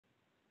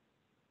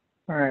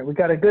All right, we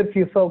got a good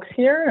few folks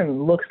here,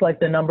 and looks like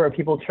the number of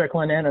people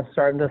trickling in is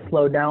starting to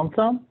slow down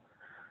some.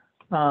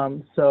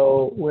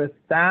 So with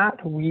that,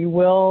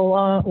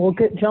 we'll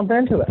jump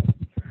into it.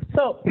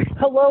 So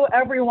hello,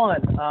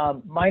 everyone.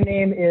 My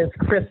name is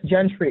Chris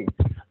Gentry.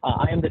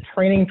 I am the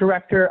training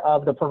director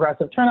of the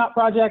Progressive Turnout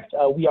Project.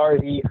 We are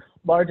the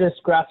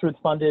largest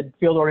grassroots-funded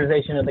field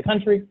organization in the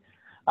country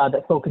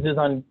that focuses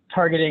on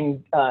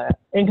targeting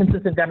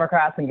inconsistent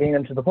Democrats and getting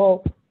them to the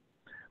polls.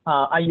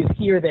 I use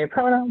he or they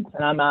pronouns,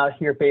 and I'm out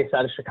here based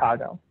out of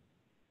Chicago.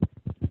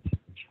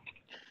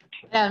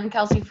 I'm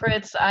Kelsey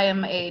Fritz. I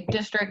am a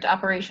district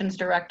operations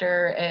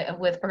director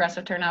with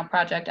Progressive Turnout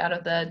Project out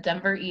of the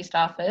Denver East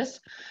office.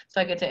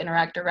 So I get to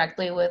interact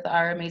directly with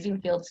our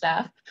amazing field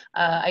staff.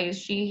 I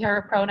use she,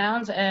 her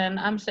pronouns, and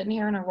I'm sitting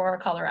here in Aurora,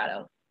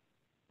 Colorado.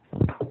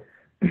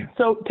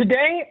 So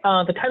today,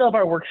 the title of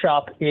our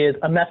workshop is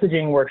a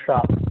messaging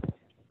workshop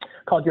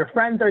called Your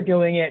Friends Are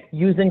Doing It,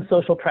 Using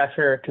Social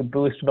Pressure to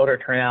Boost Voter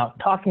Turnout,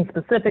 talking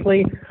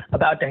specifically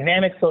about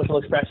dynamic social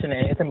expression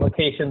and its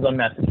implications on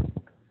messaging.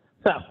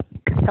 So,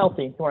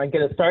 Kelsey, you want to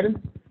get us started?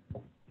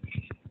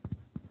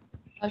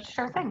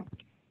 Sure thing.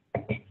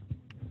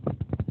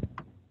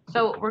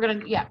 So we're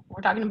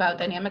talking about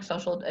dynamic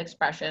social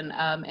expression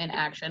in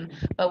action,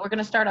 but we're going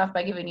to start off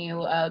by giving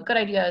you a good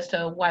idea as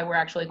to why we're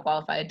actually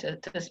qualified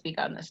to speak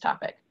on this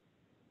topic.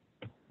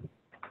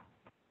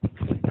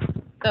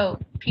 So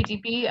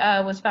PTP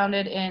was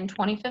founded in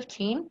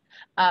 2015.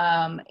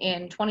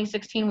 In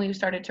 2016, we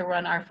started to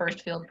run our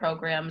first field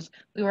programs.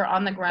 We were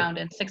on the ground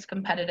in 6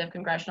 competitive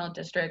congressional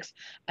districts,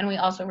 and we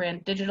also ran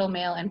digital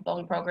mail and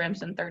phone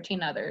programs in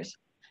 13 others.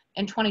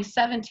 In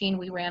 2017,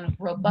 we ran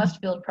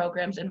robust field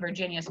programs in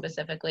Virginia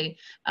specifically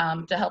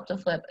to help to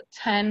flip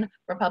 10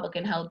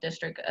 Republican-held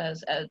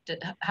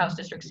House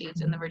district seats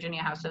in the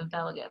Virginia House of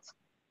Delegates.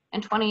 In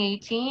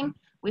 2018,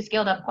 we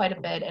scaled up quite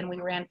a bit, and we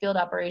ran field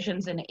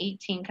operations in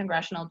 18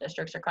 congressional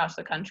districts across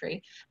the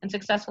country and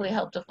successfully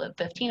helped to flip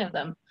 15 of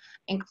them,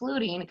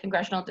 including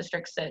Congressional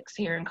District 6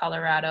 here in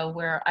Colorado,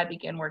 where I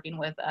began working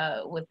with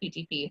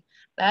PTP.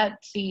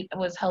 That seat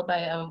was held by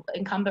an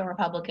incumbent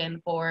Republican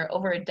for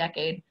over a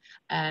decade,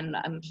 and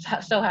I'm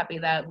so happy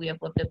that we have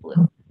flipped it blue.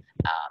 And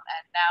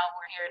now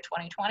we're here in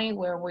 2020,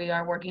 where we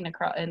are working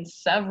in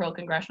several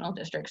congressional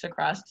districts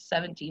across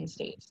 17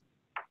 states.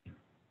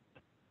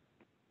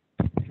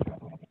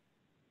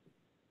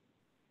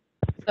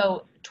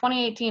 So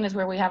 2018 is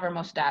where we have our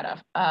most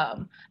data,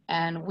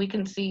 and we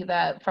can see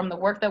that from the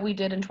work that we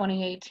did in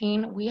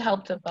 2018, we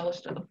helped to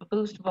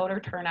boost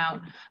voter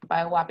turnout by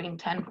a whopping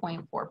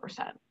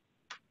 10.4%.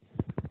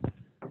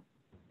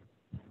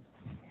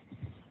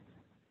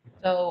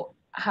 So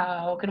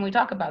how can we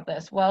talk about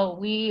this? Well,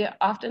 we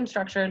often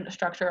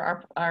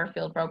structure our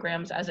field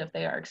programs as if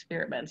they are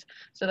experiments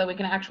so that we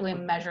can actually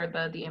measure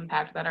the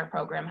impact that our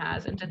program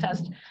has and to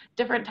test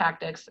different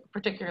tactics,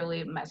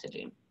 particularly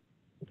messaging.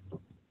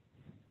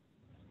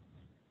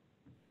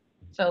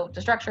 So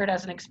to structure it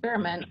as an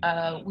experiment,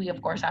 we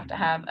of course have to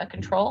have a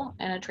control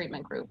and a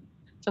treatment group.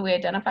 So we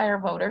identify our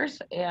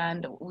voters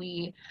and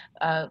we,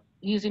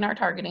 using our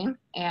targeting,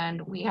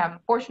 and we have a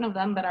portion of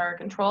them that are a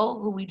control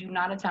who we do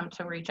not attempt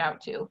to reach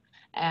out to,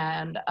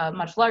 and a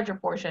much larger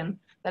portion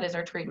that is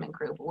our treatment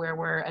group, where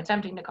we're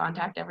attempting to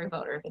contact every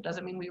voter. That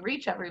doesn't mean we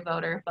reach every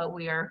voter, but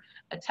we are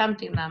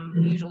attempting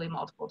them usually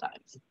multiple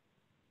times.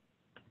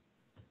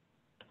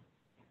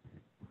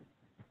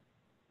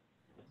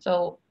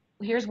 So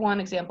here's one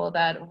example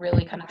that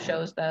really kind of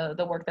shows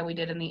the work that we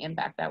did and the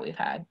impact that we've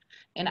had.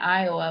 In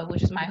Iowa,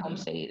 which is my home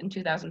state, in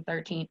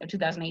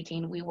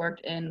 2018, we worked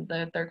in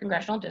the 3rd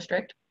Congressional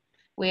District.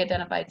 We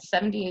identified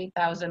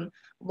 78,000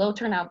 low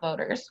turnout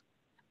voters,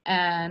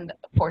 and a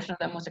portion of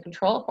them was a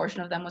control, a portion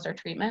of them was our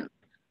treatment.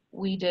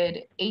 We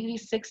did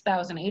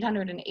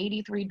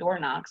 86,883 door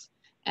knocks,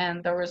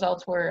 and the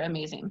results were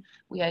amazing.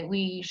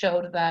 We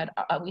showed that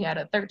we had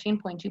a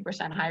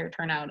 13.2% higher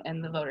turnout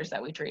in the voters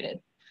that we treated,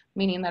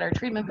 meaning that our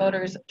treatment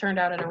voters turned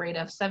out at a rate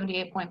of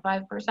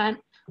 78.5%,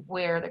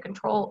 where the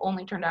control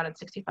only turned out at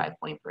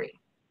 65.3%.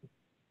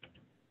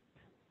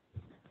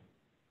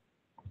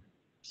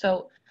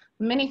 So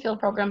many field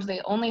programs, they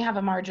only have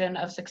a margin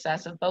of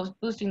success of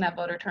boosting that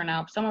voter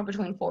turnout somewhere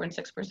between 4 and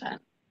 6%.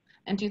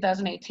 In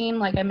 2018,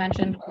 like I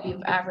mentioned,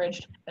 we've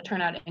averaged a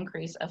turnout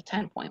increase of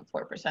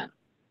 10.4%.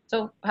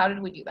 So how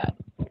did we do that?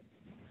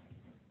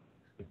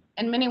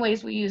 In many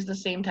ways, we use the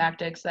same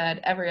tactics that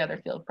every other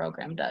field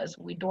program does.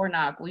 We door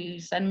knock, we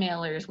send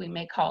mailers, we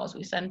make calls,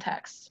 we send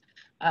texts,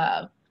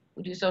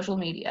 we do social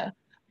media.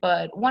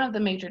 But one of the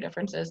major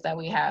differences that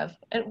we have,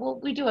 and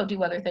we do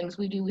other things.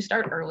 We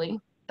start early.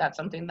 That's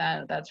something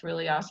that's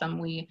really awesome.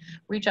 We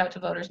reach out to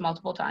voters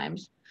multiple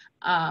times,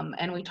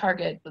 and we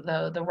target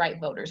the right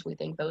voters. We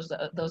think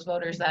those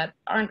voters that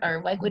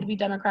are likely to be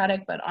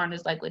Democratic but aren't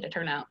as likely to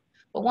turn out.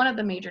 But one of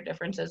the major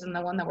differences, and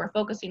the one that we're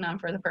focusing on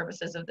for the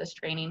purposes of this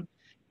training,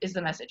 is the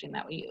messaging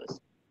that we use.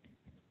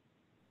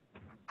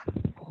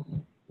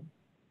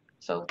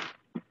 So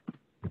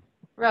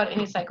throughout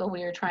any cycle,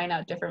 we are trying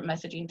out different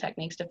messaging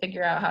techniques to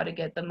figure out how to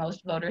get the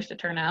most voters to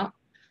turn out.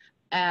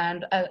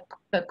 And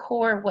the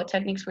core of what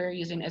techniques we're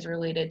using is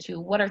related to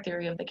what our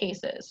theory of the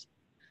case is.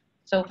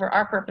 So for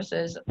our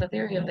purposes, the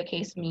theory of the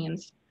case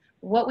means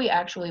what we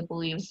actually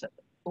believe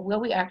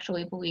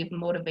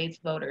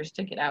motivates voters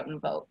to get out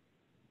and vote.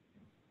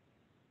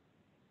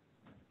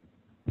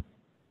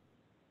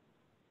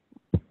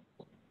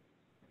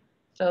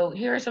 So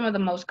here are some of the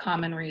most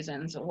common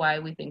reasons why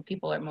we think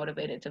people are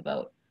motivated to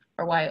vote,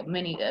 or why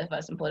many of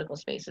us in political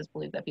spaces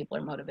believe that people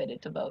are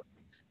motivated to vote.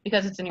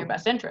 Because it's in your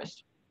best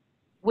interest,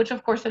 which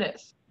of course it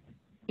is,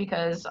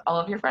 because all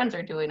of your friends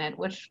are doing it,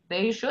 which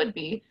they should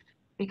be,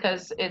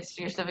 because it's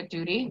your civic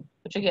duty,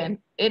 which again,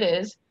 it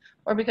is,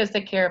 or because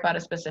they care about a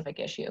specific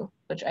issue,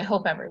 which I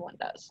hope everyone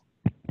does.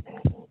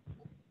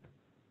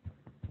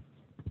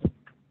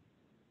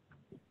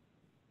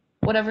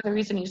 Whatever the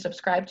reason you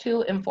subscribe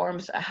to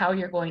informs how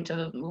you're going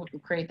to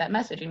create that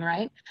messaging,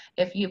 right?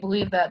 If you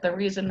believe that the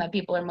reason that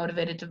people are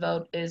motivated to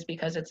vote is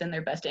because it's in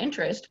their best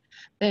interest,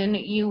 then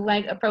you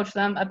might approach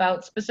them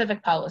about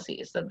specific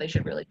policies that they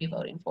should really be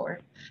voting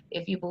for.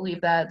 If you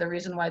believe that the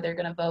reason why they're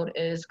going to vote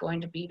is going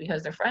to be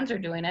because their friends are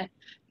doing it,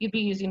 you'd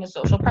be using a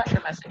social pressure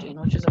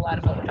messaging, which is a lot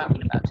of what we're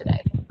talking about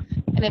today.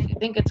 And if you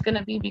think it's going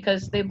to be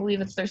because they believe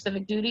it's their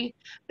civic duty,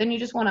 then you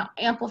just want to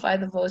amplify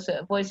the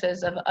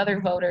voices of other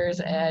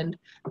voters and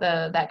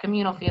that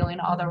communal feeling,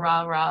 all the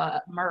rah rah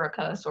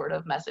America sort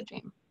of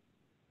messaging.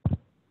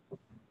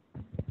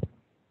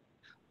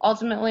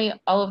 Ultimately,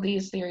 all of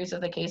these theories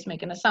of the case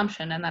make an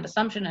assumption, and that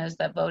assumption is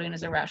that voting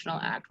is a rational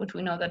act, which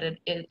we know that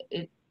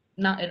it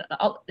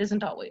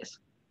isn't always.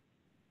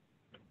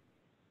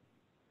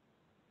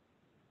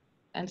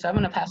 And so I'm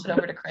going to pass it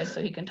over to Chris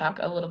so he can talk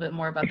a little bit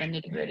more about the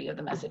nitty-gritty of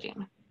the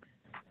messaging.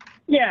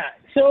 Yeah,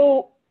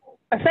 so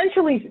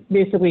essentially,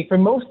 basically, for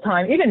most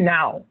time, even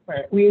now,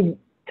 right, we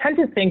tend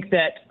to think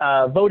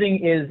that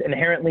voting is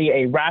inherently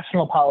a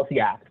rational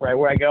policy act, right?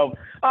 Where I go,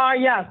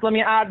 yes, let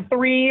me add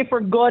 3 for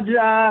good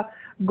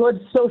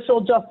social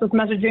justice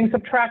messaging,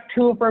 subtract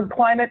 2 for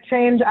climate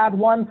change, add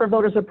 1 for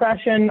voter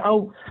suppression.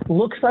 Oh,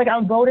 looks like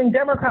I'm voting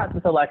Democrats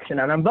this election,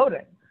 and I'm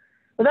voting.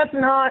 But that's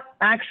not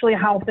actually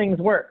how things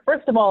work.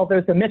 First of all,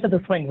 there's the myth of the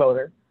swing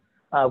voter,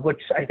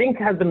 which I think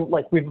has been,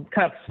 we've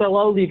kind of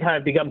slowly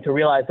begun to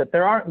realize that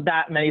there aren't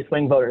that many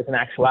swing voters in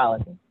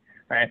actuality,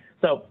 right?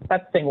 So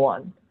that's thing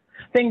one.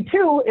 Thing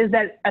two is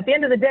that at the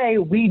end of the day,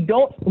 we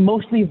don't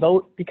mostly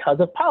vote because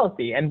of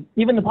policy. And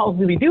even the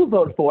policies we do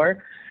vote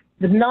for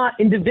is not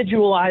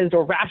individualized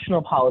or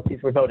rational policies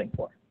we're voting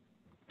for.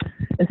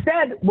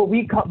 Instead, what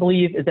we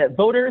believe is that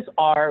voters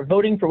are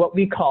voting for what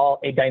we call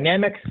a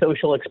dynamic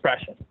social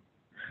expression.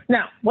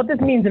 Now, what this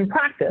means in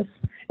practice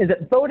is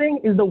that voting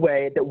is the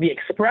way that we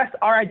express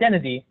our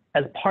identity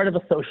as part of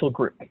a social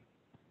group.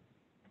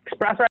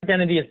 Express our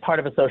identity as part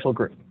of a social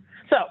group.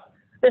 So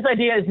this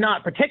idea is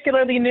not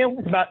particularly new.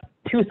 It's about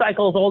 2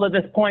 cycles old at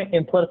this point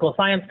in political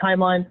science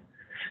timeline.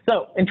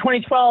 So in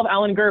 2012,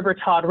 Alan Gerber,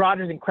 Todd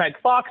Rogers, and Craig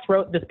Fox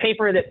wrote this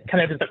paper that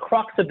kind of is the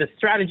crux of this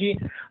strategy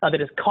that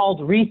is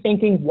called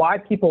Rethinking Why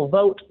People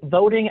Vote,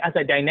 Voting as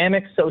a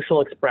Dynamic Social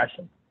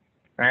Expression.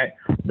 Right?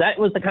 That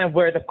was the kind of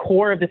where the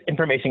core of this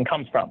information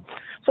comes from.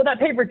 So that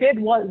paper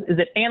is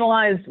it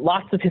analyzed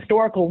lots of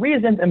historical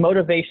reasons and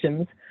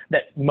motivations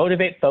that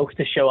motivate folks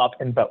to show up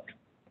and vote.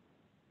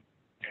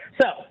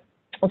 So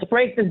let's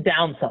break this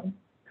down some.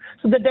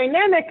 So the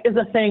dynamic is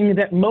a thing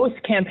that most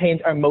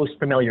campaigns are most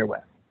familiar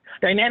with.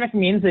 Dynamic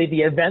means that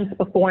the events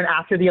before and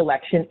after the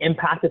election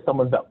impact if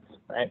someone votes,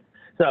 right?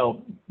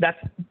 So that's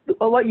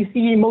what you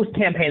see most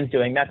campaigns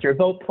doing. That's your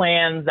vote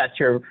plans, that's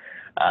your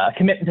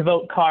commitment to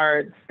vote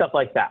cards, stuff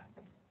like that.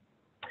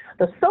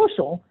 The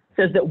social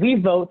says that we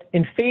vote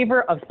in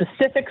favor of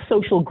specific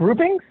social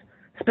groupings,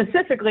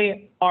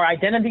 specifically our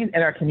identities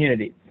and our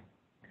communities.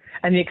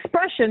 And the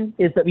expression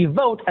is that we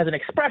vote as an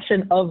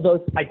expression of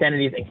those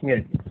identities and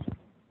communities.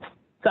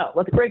 So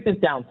let's break this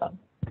down some.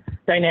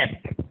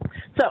 Dynamic.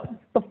 So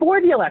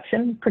before the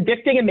election,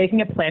 predicting and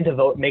making a plan to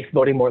vote makes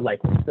voting more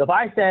likely. So if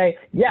I say,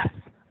 yes,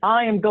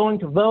 I am going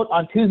to vote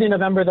on Tuesday,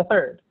 November the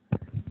 3rd,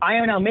 I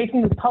am now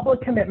making this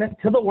public commitment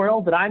to the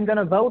world that I'm going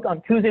to vote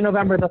on Tuesday,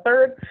 November the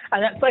 3rd,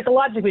 and that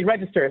psychologically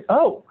registers,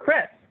 oh,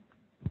 Chris,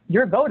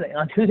 you're voting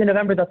on Tuesday,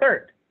 November the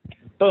 3rd.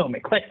 Boom,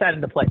 it clicks that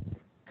into place.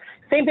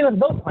 Same thing with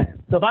vote plans.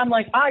 So if I'm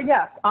like,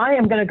 yes, I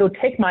am going to go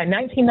take my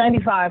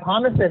 1995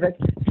 Honda Civic,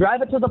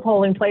 drive it to the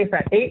polling place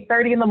at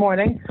 8:30 in the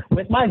morning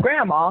with my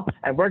grandma,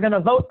 and we're going to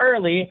vote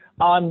early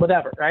on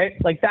whatever, right?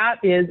 Like that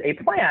is a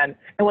plan.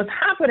 And what's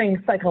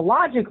happening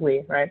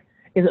psychologically, right,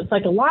 is that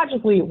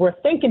psychologically we're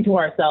thinking to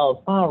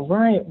ourselves, oh,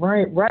 right,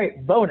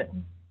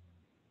 voting.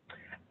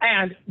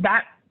 And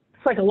that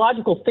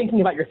psychological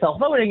thinking about yourself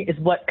voting is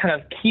what kind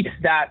of keeps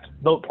that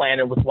vote plan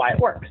and why it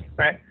works,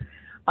 right?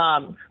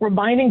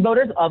 Reminding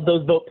voters of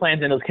those vote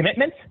plans and those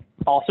commitments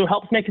also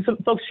helps make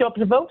folks show up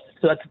to vote.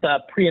 So that's the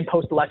pre and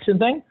post election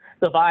thing.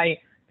 So if I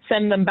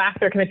send them back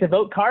their commit to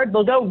vote card,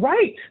 they'll go,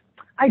 right,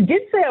 I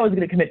did say I was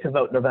going to commit to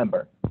vote in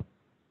November.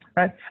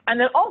 Right? And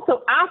then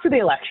also after the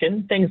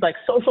election, things like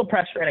social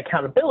pressure and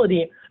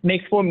accountability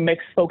makes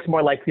folks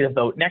more likely to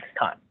vote next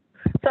time.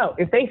 So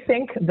if they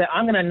think that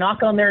I'm going to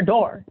knock on their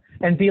door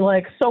and be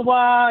like, so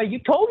you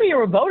told me you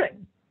were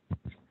voting.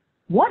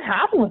 What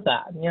happened with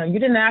that? You know, you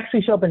didn't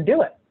actually show up and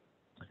do it.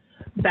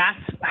 That's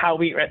how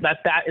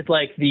that is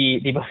like the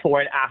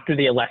before and after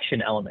the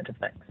election element of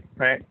things,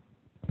 right?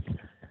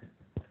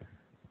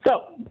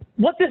 So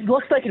what this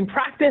looks like in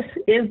practice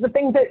is the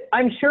thing that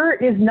I'm sure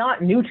is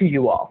not new to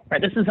you all,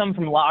 right? This is some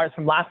from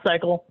last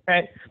cycle,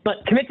 right?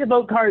 But commit to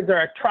vote cards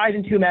are a tried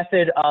and true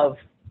method of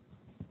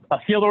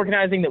field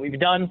organizing that we've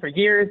done for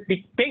years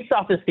based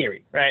off this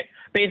theory, right?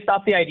 Based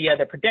off the idea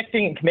that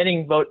predicting and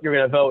committing you're going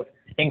to vote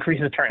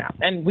increases turnout.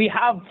 And we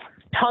have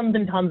tons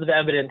and tons of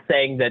evidence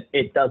saying that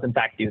it does in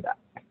fact do that,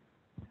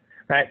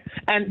 right?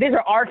 And these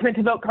are our commit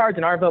to vote cards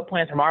and our vote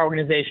plans from our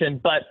organization,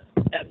 but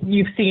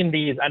you've seen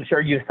these. I'm sure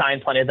you've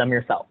signed plenty of them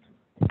yourself.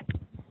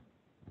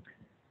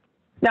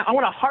 Now, I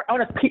want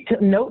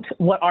to note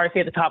what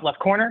RSA at the top left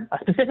corner,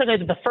 specifically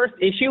that the first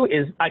issue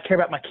is I care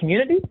about my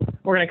community.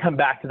 We're going to come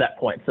back to that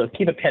point, so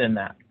keep a pin in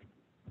that.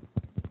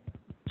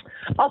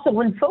 Also,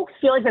 when folks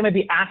feel like they might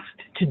be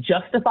asked to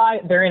justify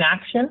their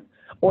inaction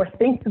or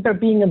think that they're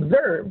being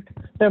observed,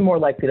 they're more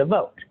likely to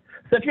vote.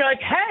 So if you're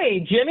like, hey,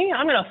 Jimmy,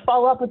 I'm going to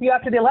follow up with you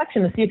after the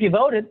election to see if you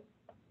voted,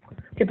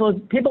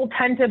 people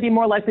tend to be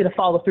more likely to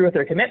follow through with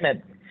their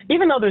commitments,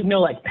 even though there's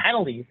no like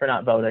penalty for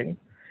not voting.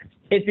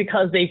 It's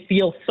because they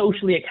feel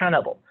socially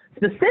accountable.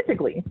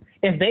 Specifically,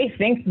 if they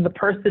think the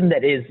person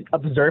that is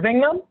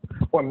observing them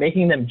or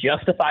making them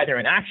justify their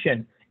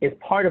inaction is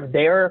part of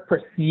their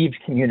perceived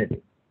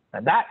community.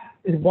 Now that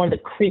is one of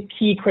the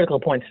key critical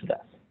points to this.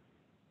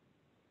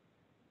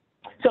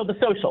 So the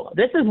social,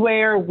 this is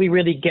where we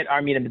really get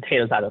our meat and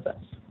potatoes out of this.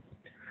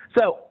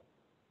 So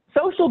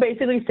social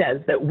basically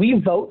says that we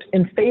vote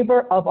in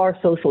favor of our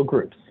social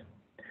groups.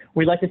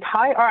 We like to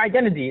tie our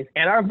identities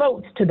and our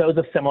votes to those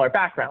of similar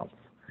backgrounds.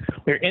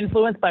 We're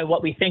influenced by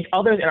what we think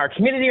others in our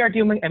community are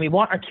doing, and we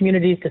want our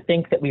communities to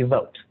think that we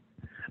vote.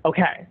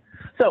 Okay,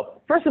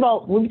 so first of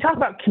all, when we talk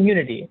about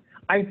community,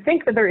 I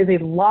think that there is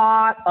a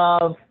lot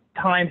of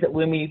times that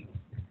when we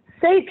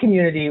say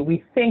community,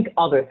 we think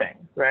other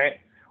things, right?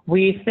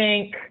 We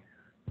think,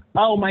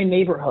 oh, my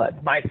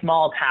neighborhood, my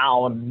small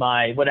town,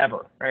 my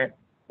whatever, right?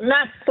 And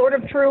that's sort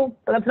of true,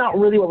 but that's not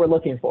really what we're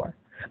looking for.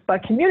 By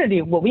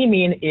community, what we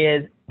mean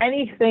is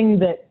anything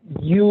that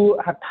you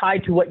have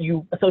tied to what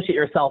you associate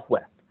yourself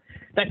with.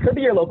 That could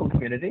be your local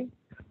community,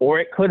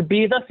 or it could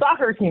be the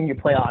soccer team you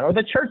play on, or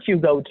the church you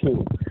go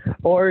to,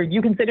 or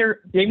you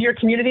consider maybe your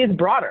community is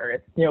broader.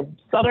 It's, you know,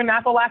 Southern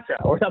Appalachia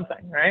or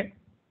something, right?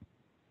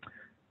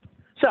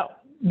 So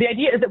the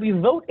idea is that we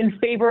vote in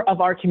favor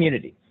of our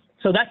community.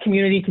 So that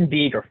community can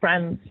be your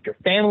friends, your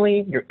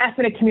family, your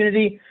ethnic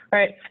community,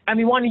 right? And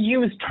we want to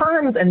use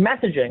terms and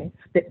messaging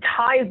that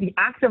ties the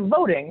act of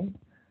voting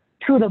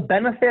to the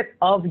benefit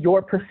of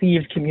your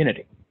perceived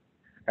community,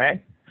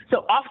 right? So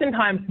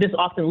oftentimes this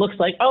often looks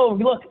like, oh,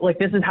 look, like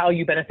this is how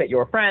you benefit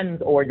your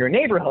friends or your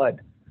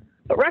neighborhood.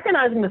 But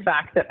recognizing the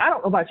fact that I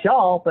don't know about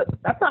y'all, but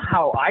that's not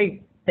how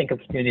I think of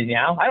community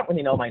now. I don't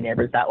really know my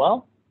neighbors that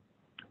well.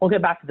 We'll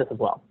get back to this as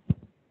well.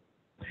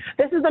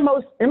 This is the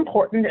most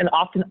important and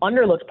often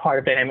underlooked part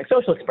of dynamic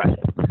social expression.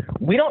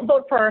 We don't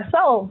vote for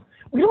ourselves.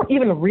 We don't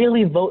even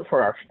really vote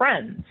for our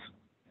friends.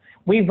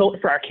 We vote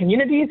for our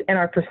communities and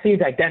our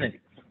perceived identities.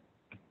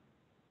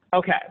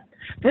 Okay,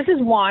 this is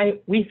why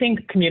we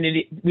think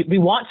community, we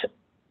want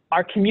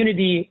our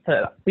community,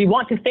 we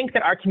want to think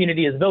that our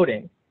community is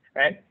voting,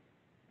 right?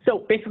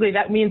 So basically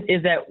that means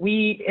is that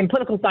we, in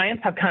political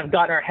science, have kind of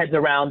gotten our heads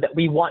around that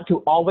we want to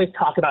always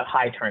talk about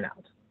high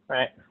turnout,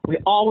 right? We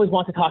always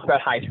want to talk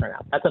about high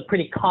turnout. That's a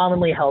pretty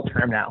commonly held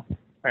term now,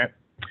 right?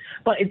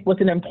 But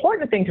what's an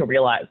important thing to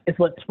realize is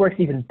what works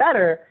even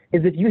better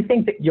is if you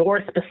think that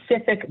your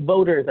specific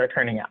voters are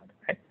turning out,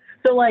 right?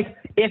 So like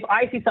if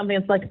I see something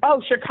that's like,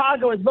 oh,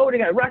 Chicago is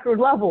voting at record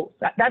levels,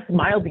 that's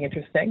mildly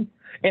interesting.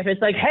 If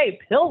it's like, hey,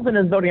 Pilsen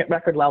is voting at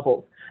record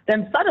levels,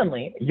 then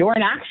suddenly your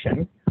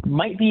inaction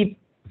might be,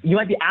 you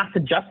might be asked to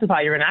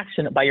justify your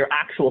inaction by your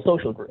actual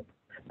social group,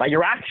 by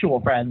your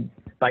actual friends,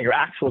 by your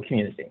actual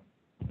community.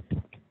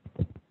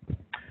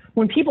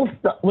 We like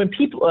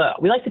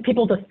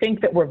people to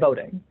think that we're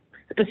voting,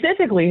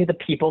 specifically the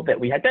people that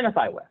we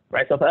identify with,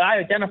 right? So if I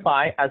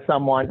identify as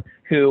someone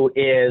who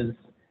is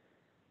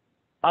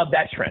a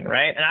veteran,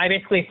 right? And I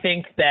basically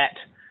think that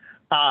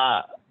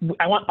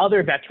I want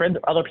other veterans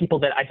or other people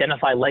that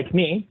identify like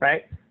me,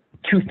 right,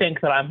 to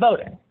think that I'm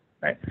voting,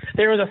 right?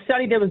 There was a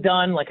study that was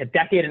done like a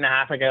decade and a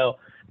half ago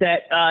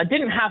that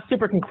didn't have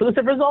super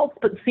conclusive results,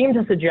 but seemed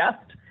to suggest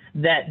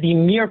that the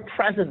mere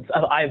presence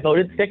of I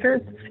voted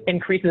stickers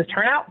increases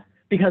turnout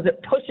because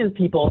it pushes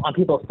people on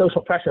people's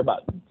social pressure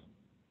buttons.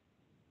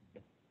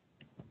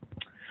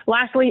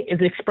 Lastly is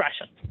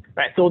expression,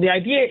 right? So the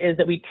idea is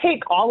that we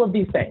take all of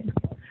these things.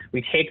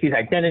 We take these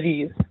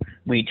identities,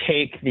 we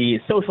take these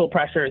social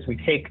pressures, we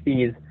take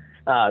these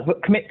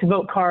commit to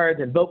vote cards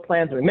and vote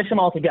plans, and we mix them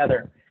all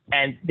together,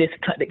 and this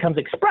becomes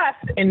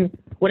expressed in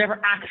whatever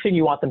action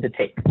you want them to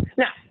take.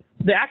 Now,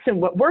 the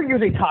action, what we're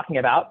usually talking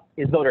about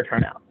is voter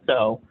turnout.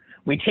 So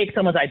we take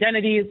someone's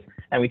identities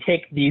and we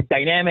take these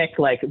dynamic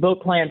like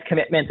vote plans,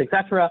 commitments,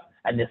 etc.,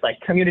 and this like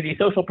community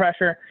social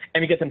pressure,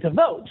 and we get them to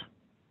vote.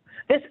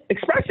 This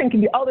expression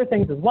can be other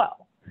things as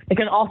well. It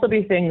can also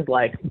be things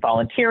like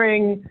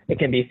volunteering. It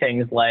can be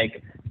things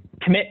like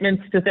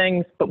commitments to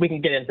things, but we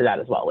can get into that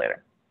as well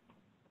later.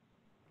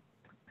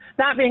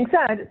 That being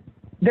said,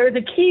 there is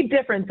a key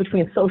difference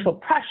between social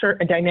pressure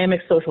and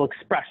dynamic social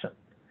expression.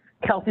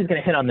 Kelsey's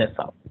going to hit on this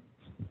some.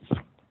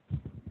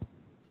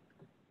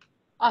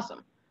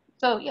 Awesome.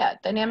 So yeah,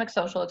 dynamic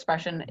social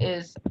expression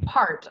is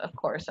part, of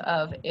course,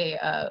 of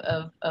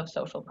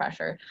social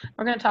pressure.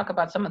 We're going to talk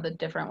about some of the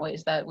different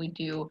ways that we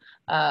do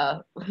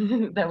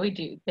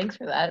Thanks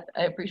for that.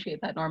 I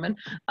appreciate that, Norman.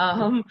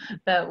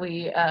 That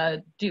we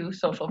do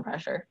social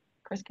pressure.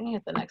 Chris, can you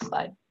hit the next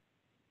slide?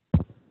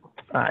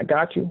 I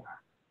got you.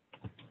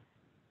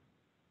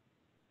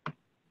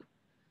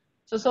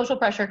 So social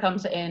pressure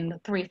comes in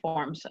three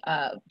forms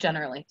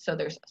generally. So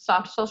there's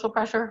soft social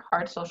pressure,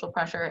 hard social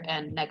pressure,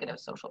 and negative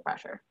social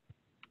pressure.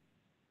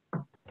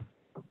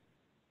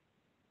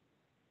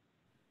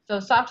 So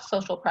soft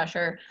social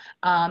pressure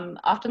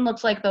often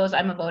looks like those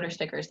I'm a voter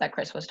stickers that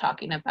Chris was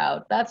talking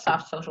about. That's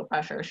soft social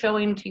pressure,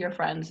 showing to your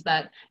friends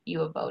that you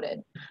have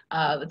voted.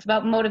 It's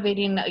about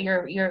motivating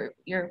your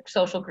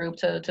social group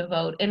to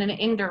vote in an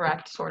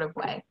indirect sort of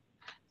way.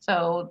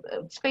 So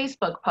it's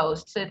Facebook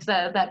posts, it's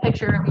that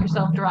picture of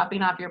yourself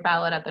dropping off your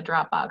ballot at the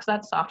drop box.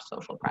 That's soft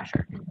social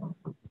pressure.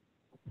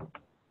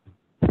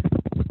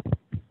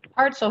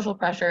 Hard social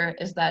pressure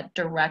is that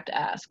direct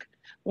ask.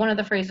 One of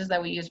the phrases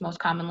that we use most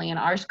commonly in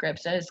our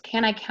scripts is,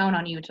 can I count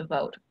on you to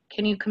vote?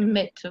 Can you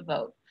commit to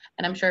vote?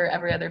 And I'm sure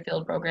every other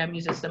field program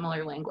uses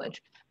similar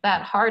language.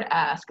 That hard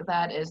ask,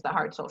 that is the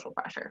hard social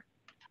pressure.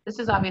 This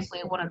is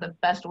obviously one of the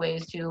best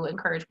ways to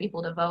encourage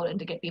people to vote and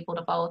to get people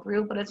to follow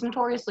through, but it's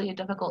notoriously a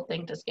difficult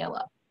thing to scale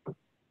up.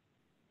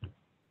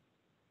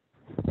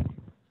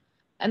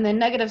 And then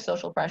negative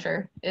social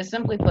pressure is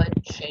simply put,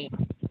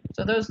 shame.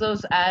 So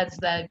those ads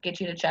that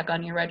get you to check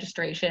on your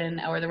registration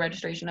or the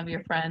registration of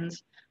your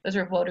friends, those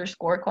are voter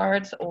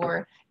scorecards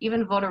or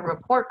even voter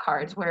report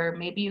cards where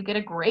maybe you get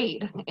a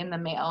grade in the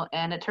mail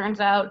and it turns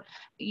out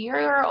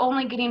you're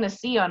only getting a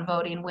C on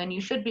voting when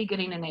you should be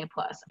getting an A+.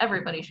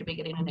 Everybody should be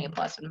getting an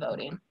A+ in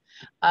voting.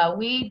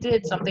 We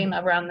did something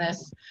around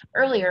this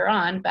earlier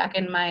on back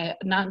in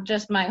not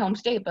just my home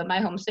state, but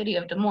my home city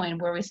of Des Moines,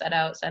 where we sent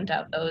out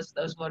those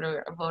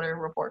voter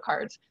report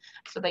cards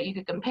so that you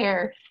could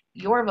compare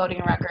your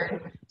voting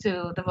record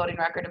to the voting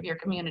record of your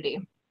community.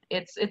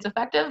 It's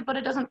effective, but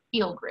it doesn't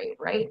feel great,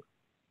 right?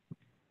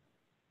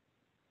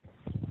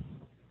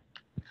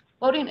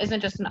 Voting isn't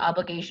just an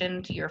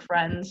obligation to your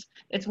friends,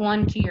 it's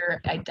one to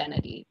your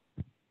identity.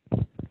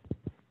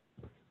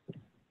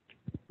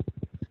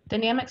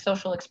 Dynamic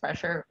social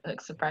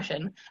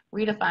expression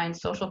redefines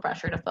social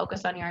pressure to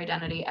focus on your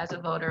identity as a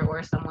voter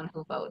or someone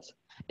who votes.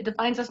 It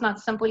defines us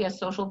not simply as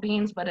social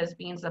beings, but as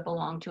beings that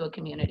belong to a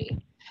community.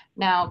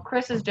 Now,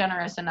 Chris is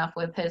generous enough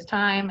with his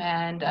time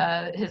and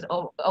his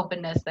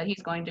openness that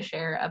he's going to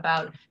share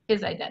about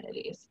his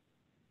identities.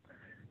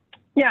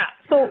 Yeah,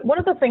 so one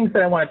of the things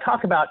that I want to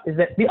talk about is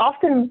that we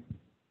often,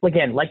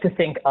 again, like to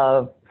think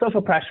of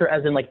social pressure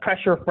as in like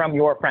pressure from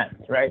your friends,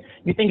 right?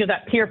 You think of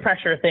that peer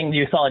pressure thing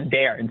you saw in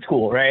DARE in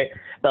school, right?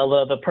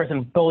 The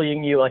person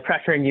bullying you, like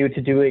pressuring you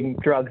to doing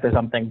drugs or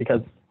something because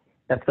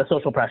that's the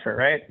social pressure,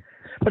 right?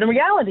 But in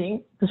reality,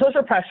 the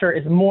social pressure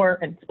is more,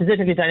 and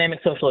specifically dynamic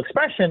social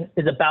expression,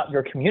 is about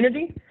your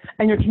community,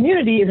 and your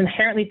community is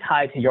inherently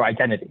tied to your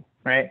identity,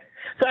 right?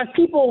 So as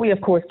people, we of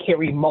course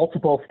carry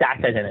multiple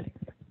stacked identities,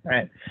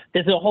 right?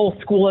 There's a whole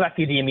school of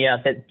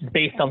academia that's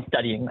based on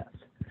studying this.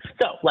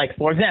 So, like,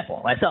 for example,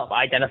 myself,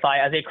 I identify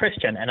as a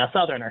Christian and a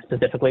Southerner,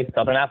 specifically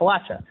Southern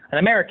Appalachia, an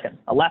American,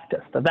 a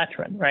leftist, a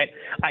veteran, right?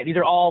 These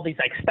are all these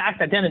like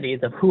stacked identities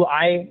of who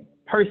I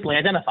personally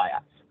identify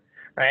as,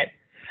 right?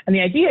 And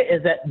the idea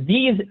is that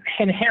these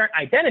inherent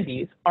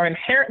identities are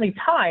inherently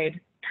tied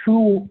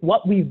to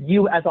what we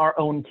view as our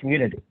own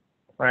community,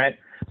 right?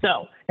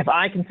 So if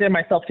I consider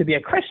myself to be a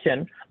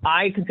Christian,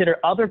 I consider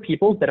other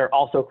people that are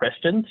also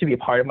Christians to be a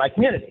part of my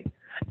community.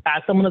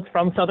 As someone that's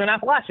from Southern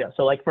Appalachia,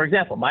 so like, for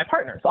example, my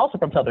partner is also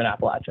from Southern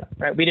Appalachia,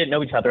 right? We didn't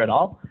know each other at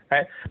all,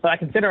 right? But I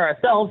consider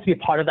ourselves to be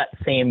part of that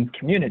same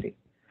community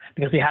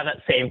because we have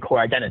that same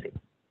core identity.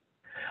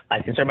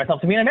 I consider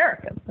myself to be an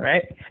American,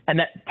 right? And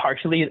that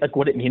partially like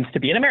what it means to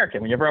be an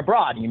American. When you're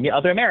abroad and you meet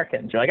other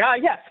Americans, you're like, ah,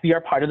 yes, we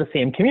are part of the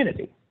same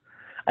community.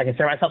 I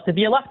consider myself to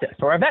be a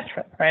leftist or a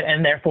veteran, right?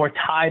 And therefore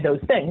tie those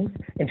things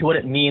into what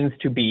it means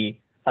to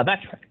be a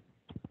veteran.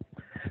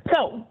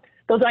 So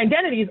those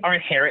identities are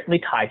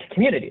inherently tied to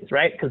communities,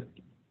 right? Because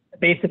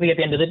basically at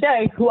the end of the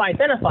day, who I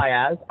identify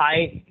as,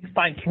 I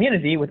find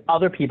community with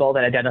other people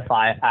that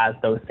identify as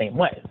those same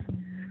ways,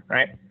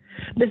 right?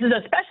 This is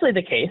especially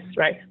the case,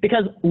 right?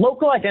 Because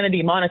local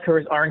identity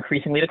monikers are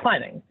increasingly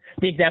declining.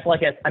 The example,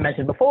 like I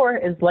mentioned before,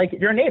 is like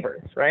your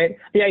neighbors, right?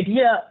 The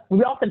idea,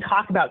 we often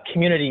talk about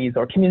communities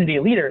or community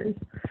leaders.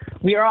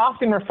 We are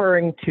often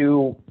referring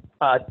to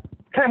kind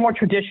of more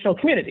traditional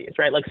communities,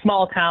 right? Like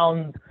small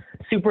towns,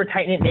 super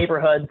tight-knit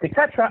neighborhoods,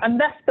 etc. And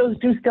thus those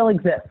do still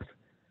exist.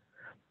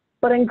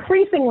 But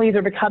increasingly,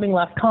 they're becoming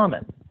less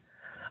common.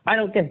 I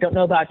don't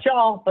know about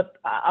y'all, but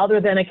other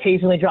than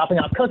occasionally dropping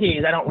off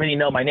cookies, I don't really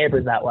know my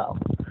neighbors that well.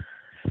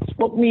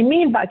 What we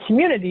mean by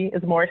community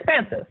is more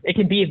expansive. It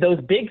can be those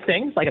big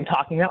things like I'm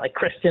talking about, like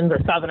Christians or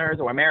Southerners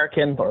or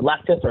Americans or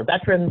leftists or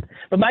veterans,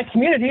 but my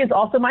community is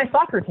also my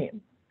soccer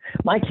team.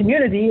 My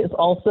community is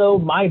also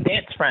my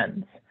dance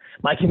friends.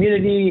 My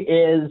community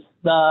is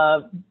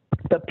the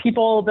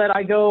people that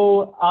I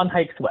go on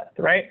hikes with,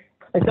 right?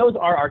 Like those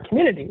are our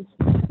communities.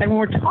 And when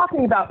we're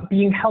talking about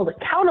being held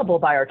accountable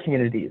by our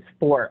communities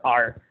for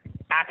our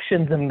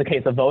actions in the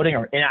case of voting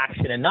or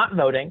inaction and not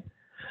voting,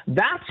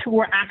 that's who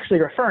we're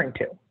actually referring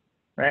to,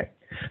 right?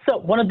 So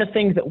one of the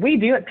things that we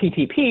do at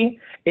PTP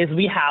is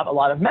we have a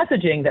lot of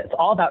messaging that's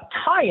all about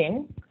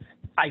tying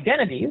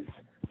identities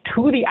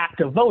to the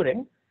act of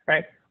voting,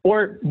 right?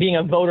 Or being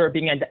a voter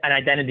being an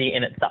identity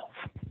in itself.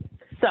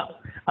 So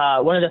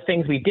one of the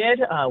things we did,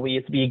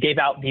 we gave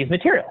out these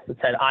materials that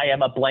said, I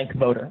am a blank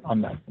voter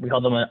on them. We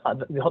called them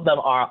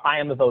our I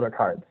am a voter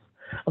cards.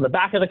 On the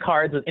back of the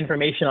cards was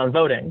information on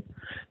voting.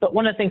 But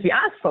one of the things we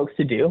asked folks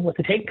to do was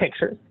to take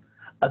pictures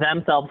of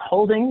themselves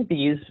holding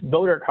these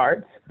voter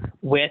cards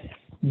with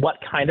what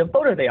kind of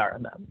voter they are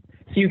in them.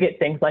 So you get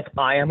things like,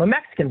 I am a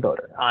Mexican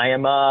voter. I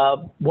am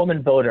a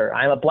woman voter.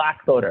 I am a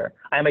black voter.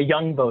 I am a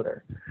young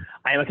voter.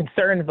 I am a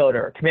concerned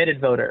voter, a committed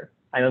voter.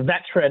 I'm a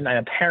veteran. I'm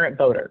a parent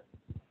voter.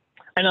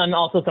 And then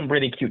also some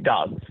really cute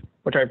dogs,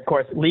 which are, of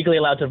course, legally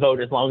allowed to vote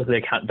as long as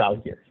they count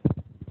dog years,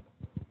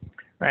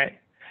 right?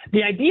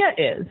 The idea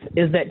is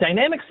that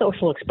dynamic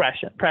social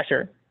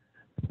pressure,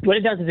 what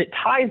it does is it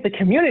ties the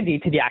community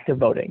to the act of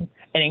voting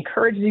and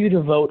encourages you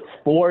to vote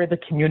for the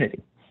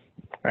community,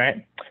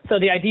 right? So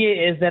the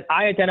idea is that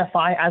I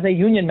identify as a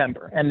union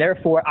member, and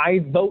therefore I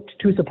vote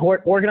to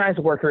support organized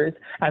workers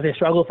as they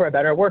struggle for a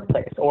better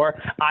workplace.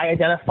 Or I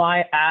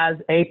identify as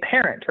a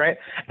parent, right?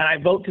 And I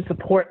vote to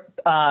support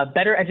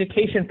better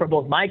education for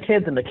both my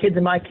kids and the kids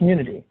in my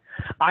community.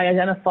 I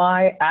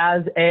identify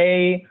as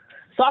a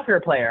soccer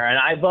player, and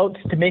I vote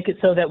to make it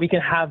so that we can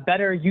have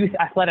better youth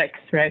athletics,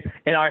 right,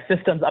 in our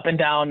systems up and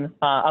down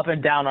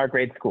our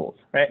grade schools,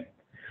 right?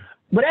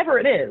 Whatever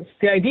it is,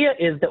 the idea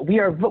is that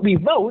we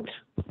vote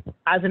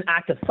as an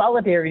act of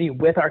solidarity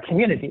with our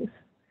communities,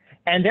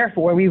 and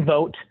therefore we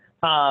vote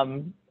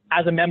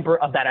as a member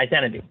of that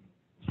identity.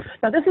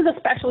 Now, this is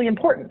especially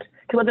important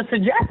because what this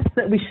suggests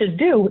that we should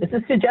do is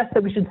this suggests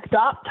that we should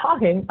stop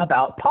talking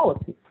about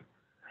policies,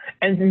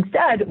 and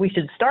instead we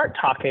should start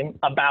talking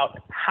about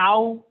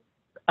how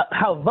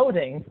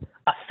voting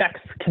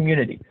affects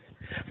communities.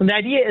 So the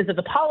idea is that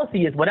the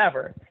policy is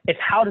whatever, it's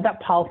how does that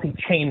policy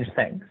change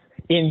things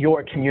in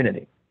your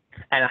community?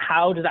 And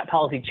how does that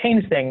policy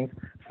change things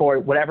for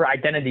whatever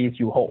identities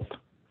you hold?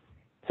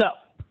 So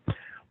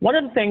one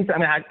of the things I'm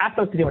going to ask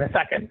folks to do in a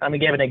second, I'm going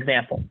to give an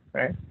example,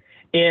 right,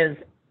 is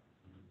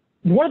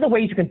one of the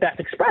ways you can best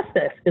express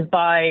this is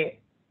by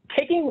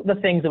taking the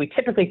things that we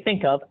typically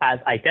think of as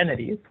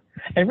identities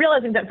and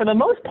realizing that for the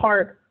most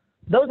part,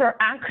 those are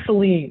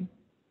actually,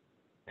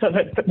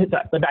 let me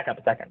back up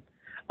a second.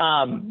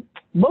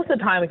 Most of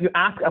the time, if you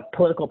ask a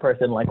political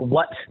person like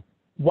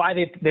why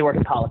they work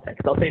in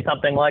politics, they'll say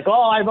something like,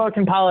 oh, I work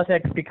in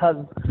politics because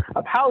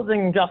of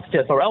housing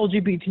justice or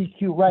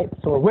LGBTQ rights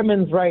or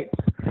women's rights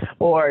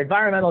or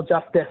environmental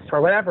justice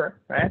or whatever,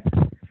 right?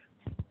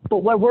 But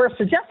what we're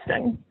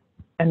suggesting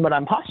and what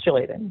I'm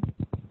postulating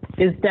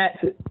is that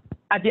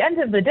at the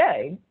end of the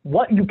day,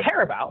 what you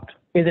care about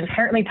is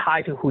inherently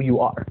tied to who you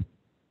are.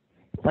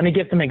 Let me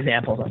give some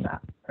examples on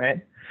that,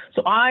 right?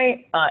 So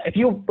I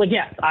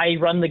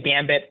run the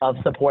gambit of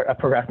support of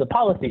progressive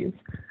policies.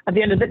 At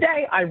the end of the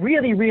day, I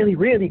really, really,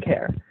 really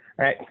care,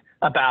 right,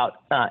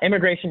 about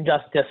immigration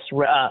justice,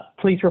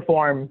 police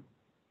reform,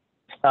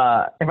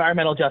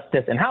 environmental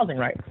justice, and housing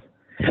rights.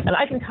 And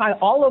I can tie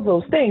all of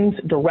those things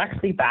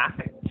directly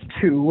back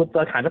to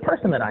the kind of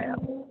person that I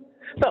am.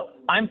 So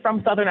I'm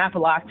from Southern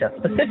Appalachia.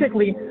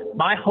 Specifically,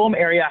 my home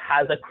area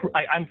has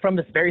I'm from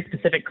this very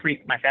specific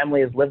creek. My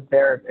family has lived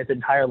there its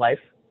entire life.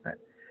 Right?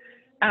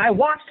 And I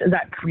watched as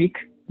that creek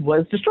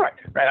was destroyed,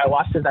 right? I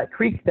watched as that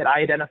creek that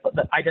I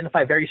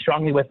identify very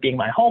strongly with being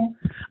my home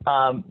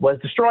was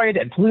destroyed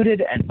and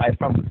polluted and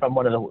from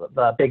one of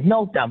the big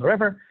mills down the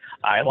river.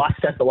 I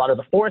watched as a lot of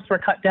the forests were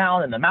cut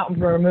down and the mountains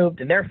were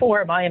removed, and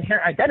therefore my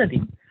inherent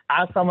identity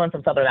as someone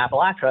from Southern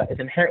Appalachia is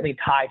inherently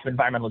tied to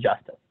environmental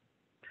justice.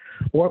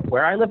 Or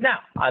where I live now,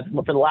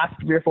 for the last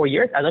 3 or 4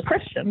 years as a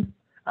Christian,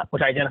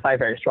 which I identify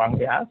very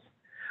strongly as,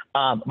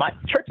 my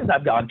churches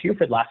I've gone to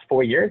for the last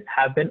 4 years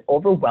have been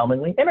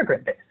overwhelmingly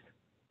immigrant-based,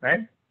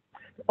 right?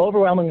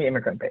 Overwhelmingly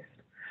immigrant-based.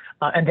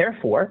 And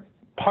therefore,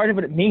 part of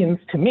what it means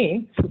to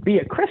me to be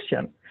a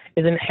Christian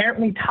is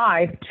inherently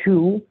tied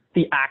to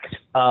the act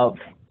of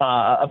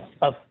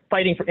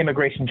fighting for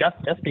immigration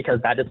justice, because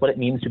that is what it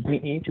means to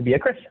be a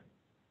Christian.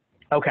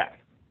 Okay.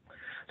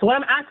 So what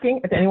I'm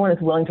asking, if anyone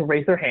is willing to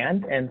raise their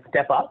hand and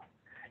step up,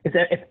 is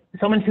that if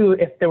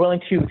they're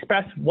willing to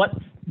express what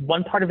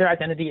one part of their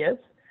identity is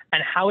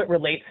and how it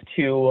relates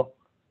to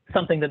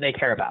something that they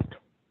care about.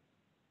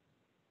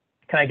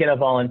 Can I get a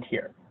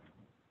volunteer?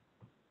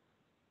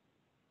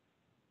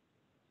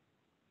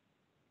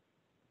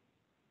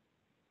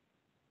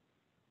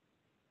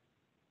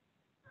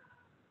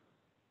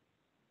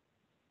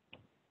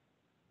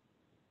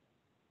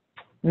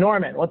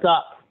 Norman, what's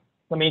up?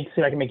 Let me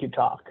see if I can make you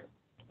talk.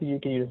 Can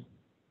you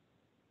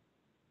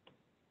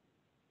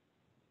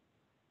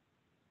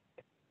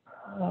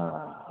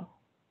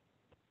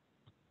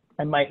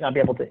I might not be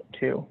able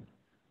to.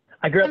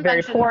 I grew up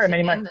very poor, and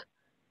many of my.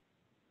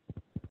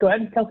 Go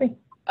ahead, Kelsey.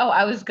 Oh,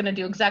 I was going to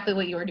do exactly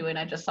what you were doing.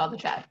 I just saw the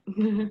chat.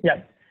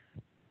 Yeah.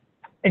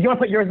 If you want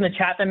to put yours in the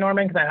chat then,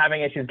 Norman, because I'm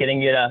having issues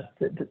getting you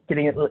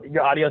getting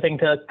your audio thing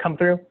to come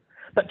through.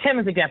 But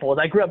Tim's example was,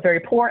 I grew up very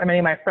poor, and many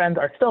of my friends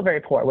are still very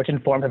poor, which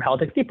informs of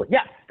politics deeply.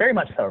 Yes, very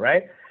much so,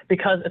 right?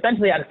 Because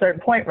essentially at a certain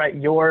point, right,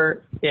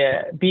 you're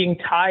being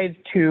tied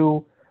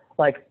to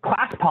like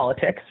class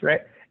politics,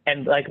 right?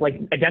 And like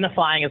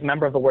identifying as a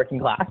member of the working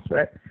class,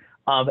 right?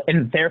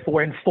 And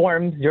therefore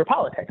informs your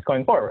politics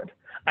going forward.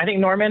 I think,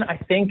 Norman, I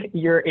think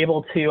you're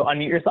able to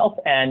unmute yourself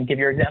and give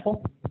your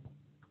example.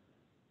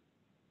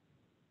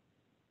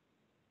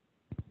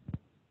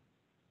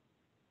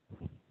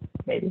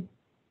 Maybe.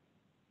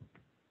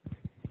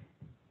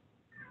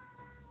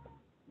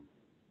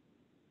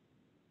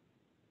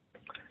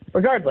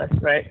 Regardless,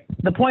 right?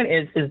 The point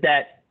is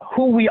that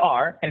who we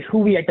are and who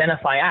we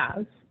identify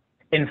as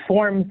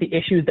informs the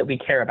issues that we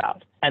care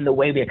about and the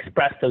way we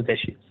express those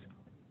issues.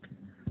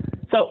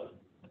 So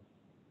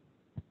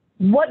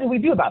what do we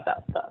do about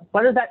that stuff?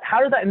 How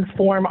does that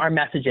inform our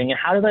messaging, and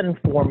how does that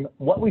inform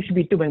what we should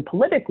be doing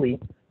politically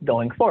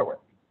going forward?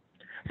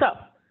 So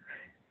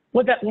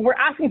what we're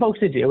asking folks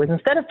to do is,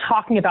 instead of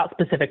talking about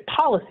specific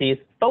policies,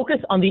 focus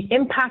on the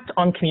impact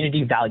on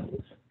community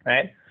values,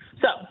 right?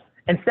 So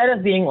instead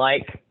of being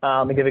like,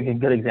 let me give a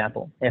good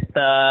example. If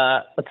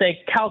let's say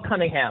Cal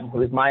Cunningham,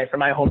 who is from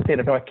my home state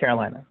of North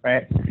Carolina,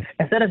 right?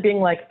 Instead of being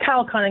like,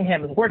 Cal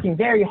Cunningham is working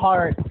very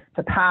hard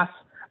to pass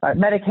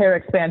Medicare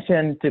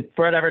expansion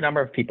for whatever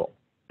number of people.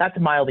 That's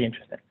mildly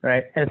interesting,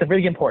 right? And it's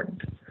really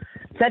important.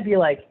 Instead, be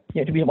like,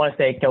 we want to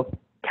say,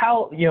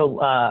 Cal,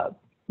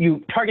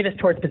 you target this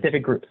towards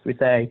specific groups. We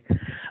say,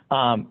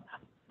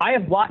 I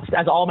have watched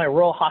as all my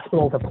rural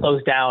hospitals have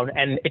closed down,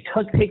 and it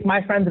takes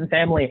my friends and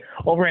family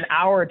over an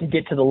hour to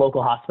get to the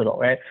local hospital,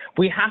 right?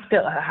 We have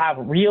to have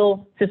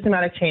real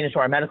systematic change to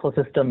our medical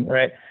system,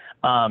 right?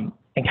 And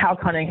Cal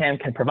Cunningham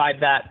can provide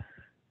that,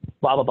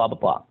 blah, blah, blah, blah,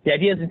 blah. The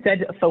idea is,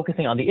 instead of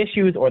focusing on the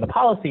issues or the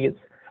policies,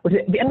 which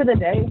at the end of the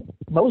day,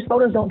 most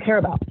voters don't care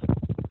about.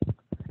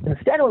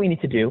 Instead, what we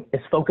need to do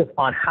is focus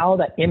on how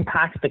that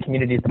impacts the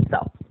communities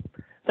themselves.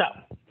 So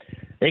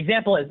the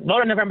example is,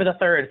 vote on November the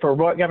 3rd for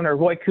Governor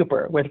Roy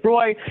Cooper. With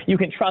Roy, you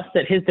can trust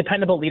that his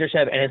dependable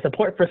leadership and his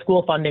support for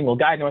school funding will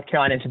guide North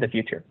Carolina into the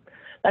future.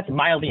 That's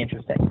mildly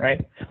interesting, right?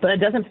 But it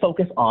doesn't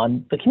focus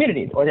on the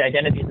communities or the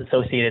identities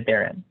associated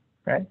therein,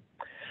 right?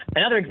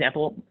 Another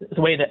example,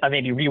 the way that I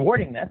may be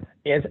rewording this,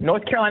 is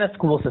North Carolina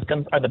school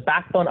systems are the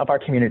backbone of our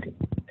community.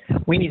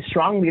 We need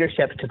strong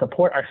leadership to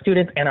support our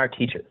students and our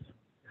teachers.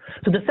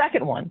 So the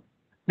second one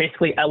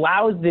basically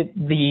allows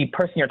the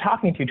person you're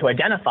talking to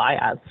identify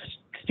as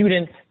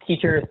students,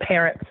 teachers,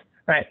 parents,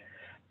 right?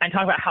 And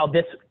talk about how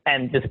this,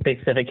 and this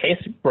specific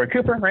case, Roy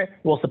Cooper, right,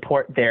 will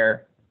support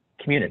their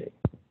community.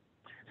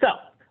 So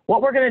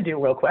what we're going to do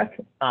real quick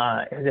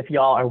is, if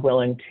y'all are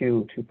willing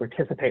to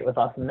participate with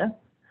us in this,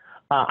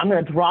 I'm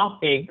going to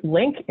drop a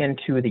link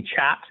into the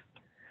chat.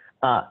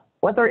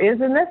 What there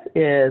is in this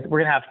is,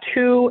 we're going to have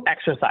two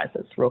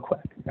exercises real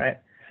quick, right?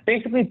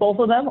 Basically, both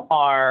of them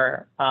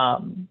are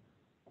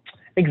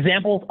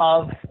examples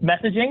of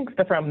messaging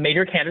from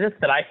major candidates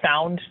that I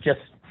found just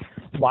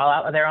while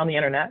out there on the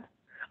internet.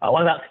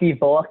 One about Steve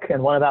Bullock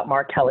and one about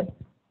Mark Kelly.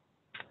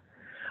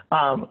 What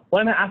I'm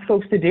going to ask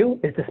folks to do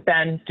is to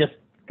spend just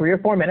 3 or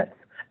 4 minutes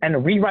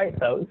and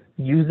rewrite those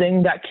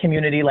using that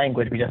community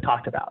language we just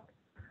talked about.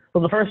 So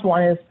the first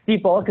one is,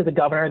 Steve Bullock is a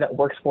governor that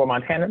works for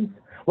Montanans.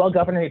 Well,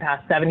 governor, he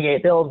passed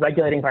 78 bills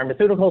regulating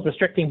pharmaceuticals,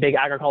 restricting big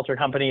agriculture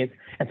companies,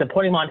 and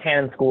supporting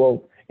Montanan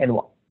schools.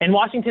 In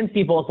Washington,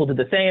 Steve Bullock will do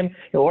the same.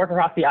 He'll work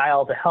across the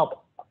aisle to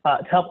help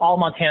all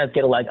Montanans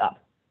get a leg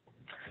up.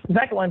 The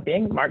second one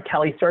being, Mark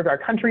Kelly served our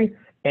country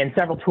in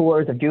several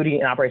tours of duty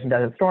in Operation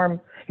Desert Storm.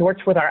 He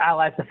worked with our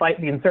allies to fight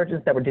the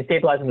insurgents that were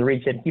destabilizing the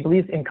region. He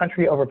believes in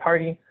country over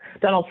party.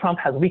 Donald Trump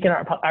has weakened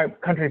our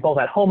country both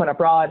at home and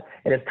abroad.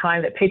 It is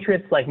time that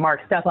patriots like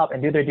Mark step up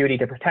and do their duty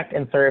to protect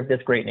and serve this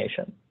great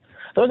nation.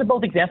 Those are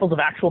both examples of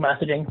actual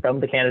messaging from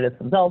the candidates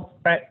themselves,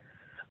 right?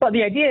 But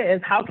the idea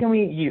is, how can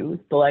we use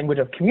the language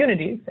of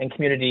communities and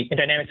community and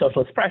dynamic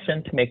social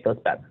expression to make those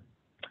better?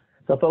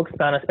 So folks are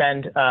going to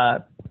spend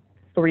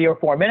 3 or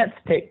 4 minutes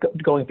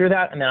going through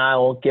that, and then I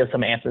will give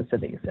some answers to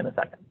these in a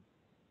second.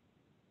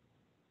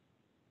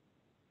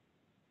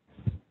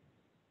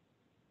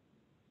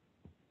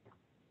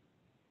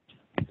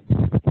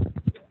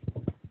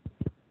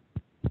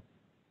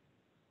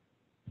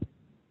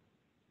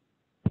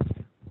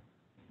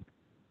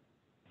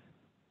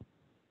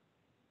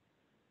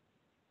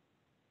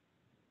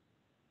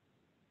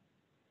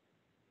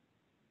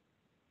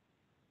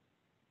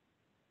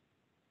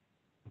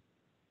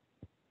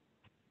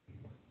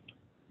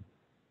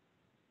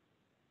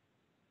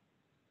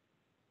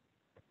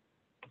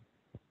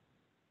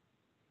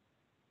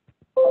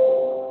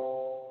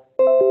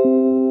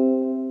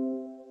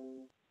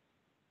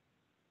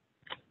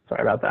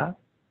 Sorry about that.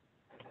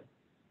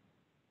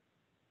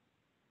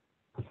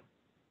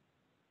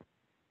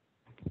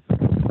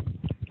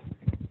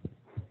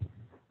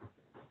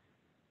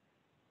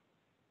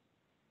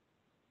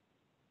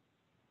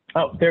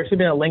 Oh, there should have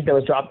been a link that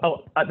was dropped.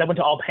 Oh, that went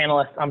to all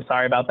panelists. I'm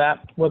sorry about that.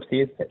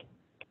 Whoopsies.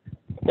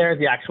 There's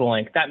the actual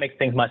link. That makes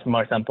things much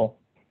more simple.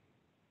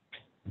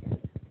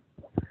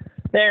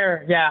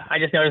 There, yeah, I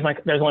just noticed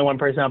there's only one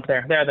person up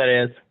there. There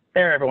that is.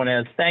 There everyone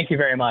is. Thank you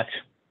very much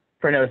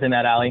for noticing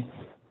that, Ali.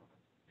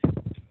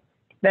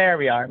 There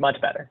we are,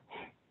 much better.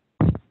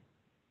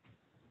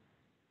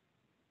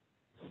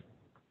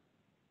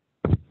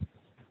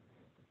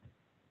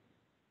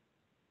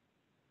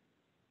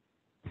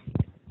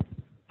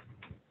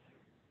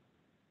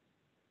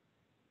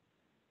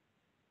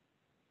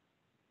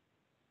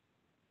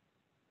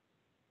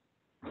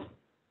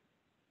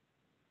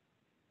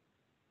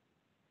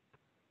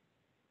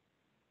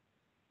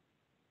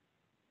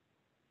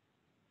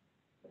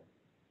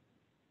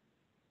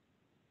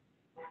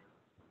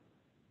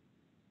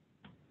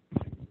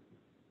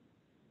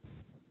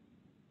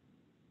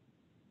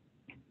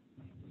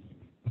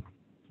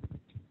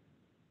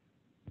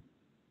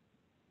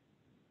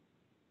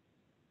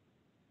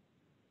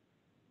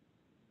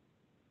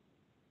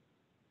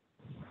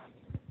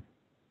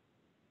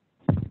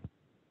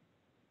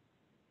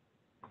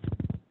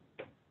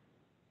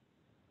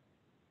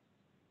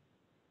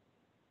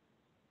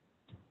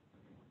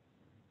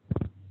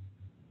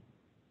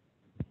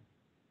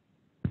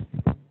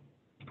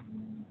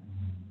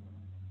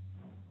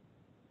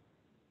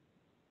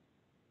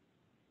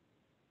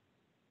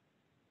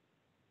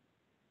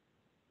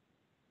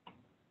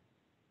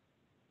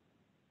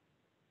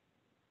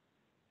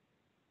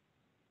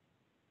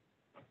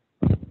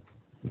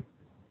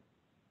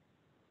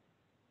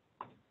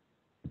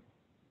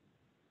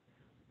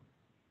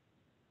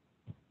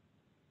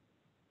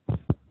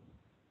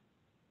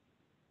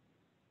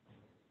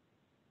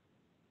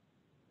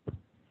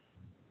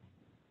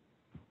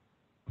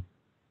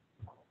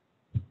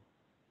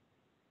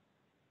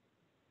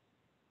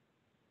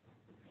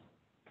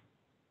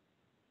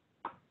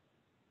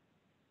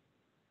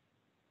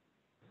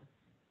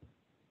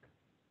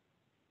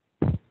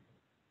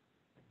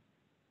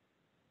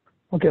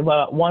 We'll give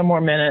one more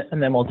minute, and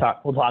then we'll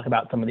talk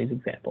about some of these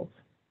examples,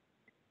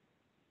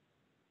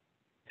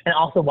 and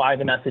also why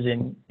the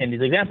messaging in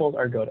these examples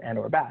are good and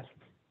or bad.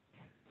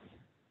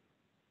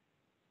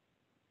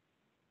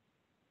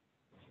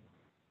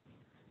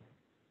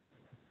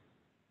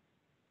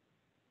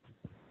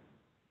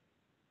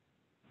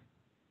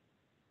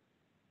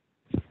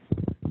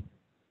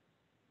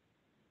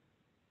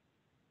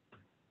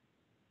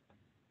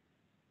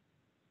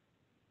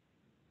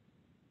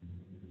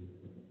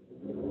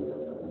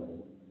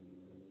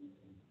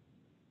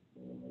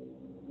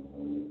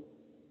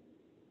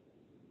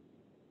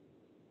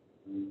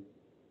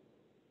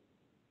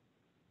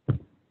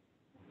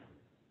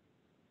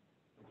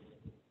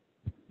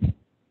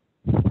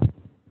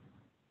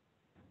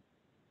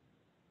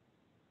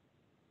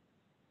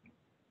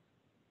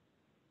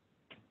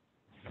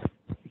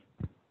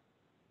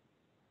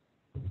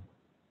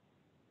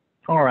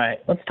 All right,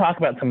 let's talk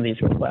about some of these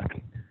real quick.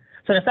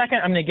 So in a second,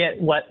 I'm going to get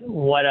what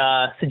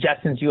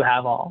suggestions you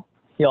all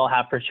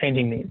have for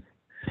changing these.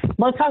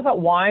 Let's talk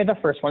about why the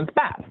first one's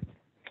bad.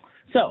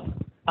 So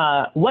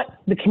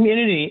what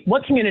community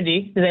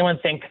does anyone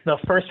think the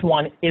first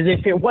one is?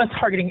 If it was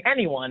targeting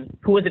anyone,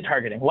 who is it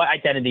targeting? What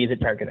identity is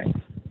it targeting?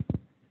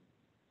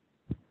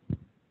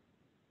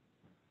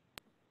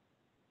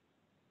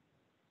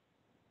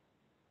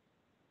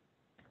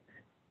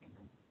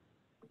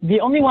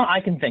 The only one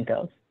I can think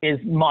of is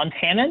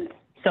Montanans,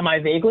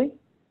 semi-vaguely.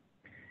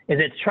 Is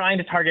it's trying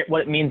to target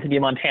what it means to be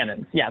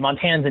Montanans. Yeah,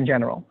 Montanans in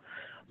general.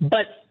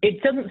 But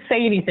it doesn't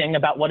say anything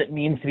about what it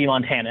means to be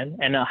Montanan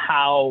and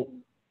how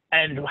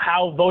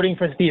voting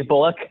for Steve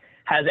Bullock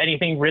has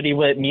anything really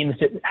what it means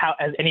to,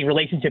 has any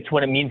relationship to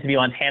what it means to be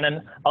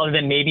Montanan, other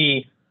than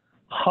maybe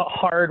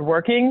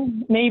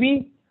hardworking,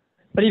 maybe.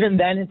 But even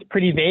then, it's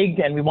pretty vague,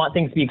 and we want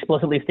things to be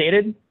explicitly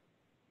stated,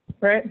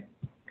 right?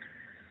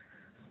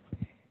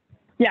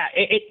 Yeah,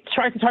 it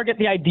tries to target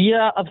the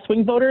idea of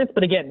swing voters,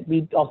 but again,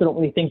 we also don't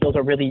really think those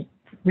are really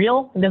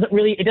real. It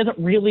doesn't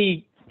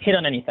really hit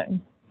on anything.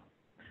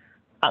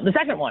 The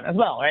second one as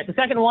well, right? The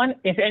second one,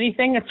 if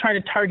anything, it's trying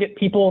to target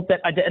people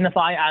that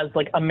identify as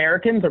like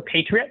Americans or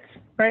patriots,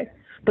 right?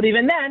 But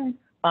even then,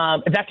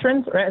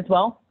 veterans, right, as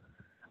well.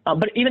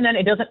 But even then,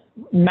 it doesn't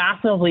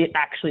massively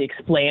actually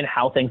explain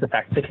how things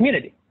affect the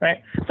community,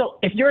 right? So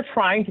if you're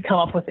trying to come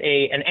up with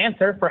an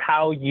answer for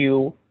how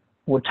you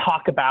would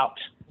talk about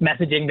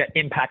messaging that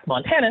impacts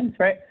Montanans,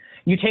 right?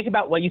 You take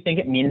about what you think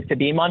it means to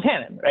be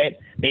Montanan, right?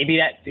 Maybe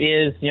that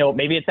is,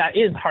 that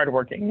is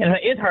hardworking. And if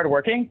it is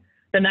hardworking,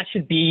 then that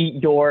should be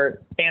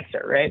your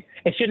answer, right?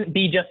 It shouldn't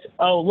be just,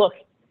 oh, look,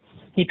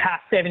 he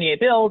passed 78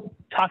 bills.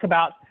 Talk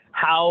about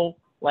how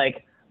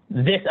like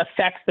this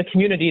affects the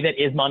community that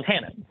is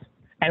Montanans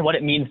and what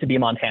it means to be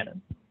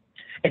Montanan.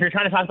 If you're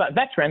trying to talk about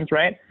veterans,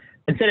 right?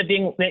 instead of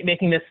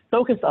making this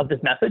focus of this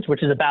message,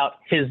 which is about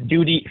his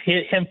duty,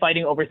 him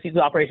fighting overseas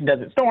with Operation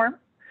Desert Storm,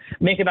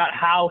 make about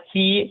how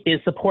he is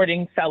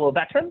supporting fellow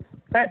veterans,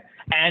 right?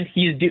 And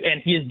he is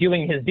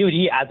doing his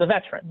duty as a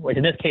veteran, which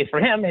in this case for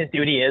him, his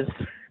duty is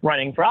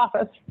running for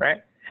office,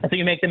 right? And so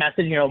you make the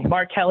message, you know,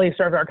 Mark Kelly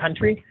served our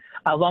country.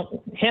 Along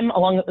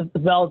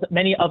as well as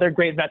many other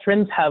great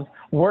veterans have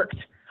worked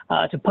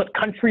to put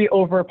country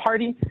over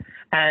party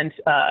and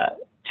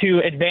to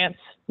advance,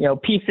 you know,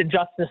 peace and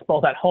justice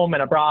both at home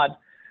and abroad.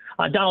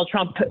 Donald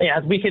Trump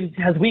has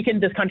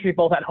weakened this country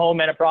both at home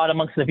and abroad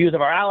amongst the views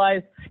of our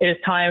allies. It is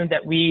time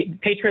that we,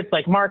 patriots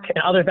like Mark and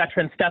other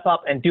veterans, step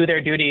up and do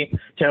their duty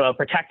to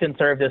protect and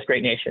serve this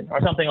great nation, or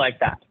something like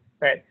that,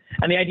 right?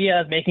 And the idea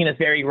of making this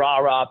very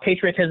raw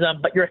patriotism,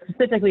 but you're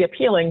specifically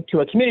appealing to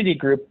a community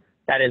group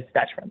that is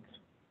veterans.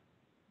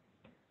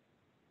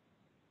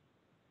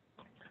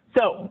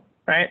 So,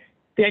 right,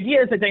 the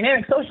idea is that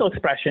dynamic social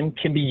expression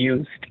can be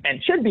used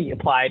and should be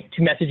applied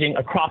to messaging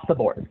across the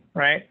board,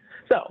 right?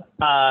 So,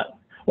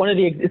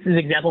 this is an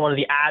example of one of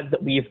the ads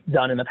that we've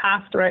done in the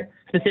past, right?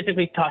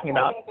 Specifically talking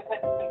about.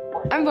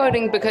 I'm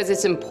voting because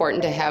it's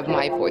important to have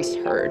my voice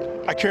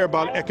heard. I care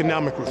about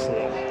economic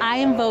reform. I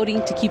am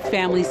voting to keep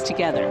families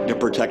together. To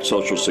protect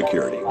Social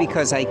Security.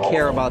 Because I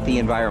care about the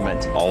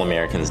environment. All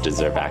Americans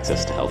deserve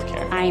access to health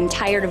care. I'm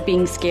tired of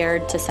being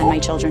scared to send my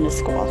children to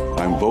school.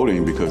 I'm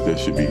voting because there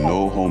should be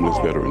no homeless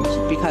veterans.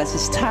 Because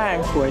it's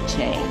time for a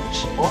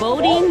change.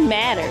 Voting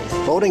matters.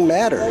 Voting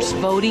matters.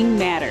 Voting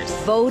matters.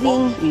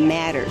 Voting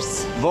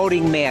matters.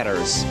 Voting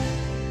matters.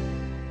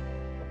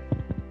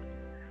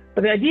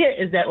 But the idea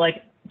is that,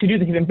 like, to do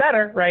this even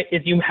better, right,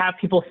 is you have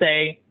people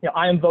say, you know,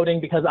 I am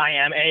voting because I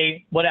am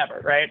a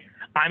whatever, right?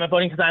 I'm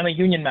voting because I'm a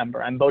union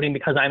member. I'm voting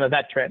because I'm a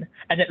veteran.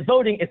 And that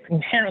voting is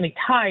inherently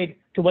tied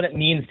to what it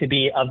means to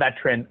be a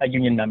veteran, a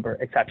union member,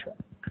 etc.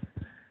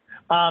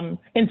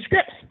 In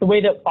scripts, the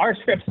way that our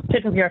scripts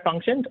typically are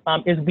functioned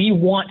is we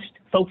want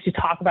folks to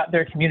talk about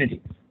their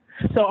communities.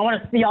 So I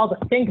want to see y'all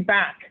to think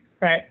back,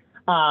 right,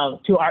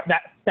 to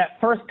that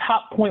first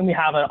top point we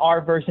have on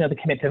our version of the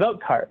Commit to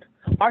Vote card.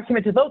 Our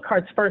Commit to Vote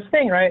card's first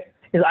thing, right,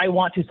 is I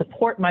want to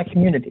support my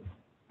community,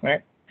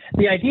 right?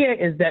 The idea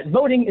is that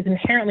voting is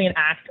inherently an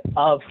act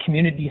of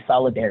community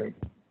solidarity.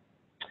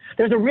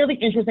 There's a really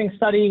interesting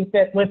study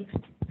that with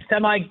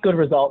semi-good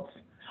results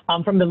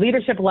from the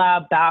Leadership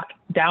Lab back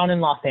down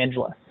in Los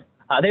Angeles.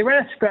 They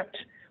ran a script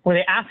where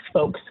they asked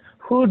folks,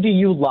 who do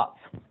you love?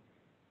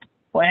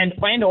 And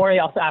or they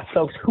also asked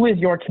folks, who is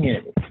your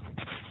community?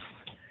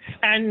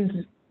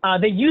 And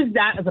they used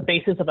that as a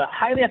basis of a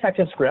highly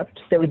effective script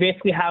that would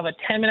basically have a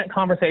 10-minute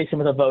conversation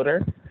with a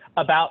voter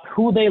about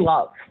who they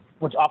love,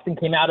 which often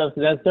came out of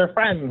their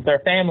friends, their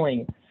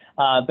family,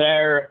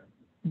 their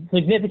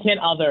significant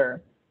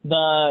other,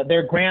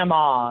 their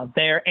grandma,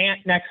 their aunt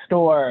next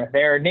door,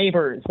 their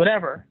neighbors,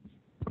 whatever,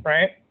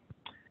 right?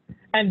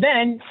 And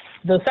then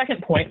the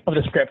second point of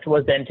the script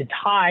was then to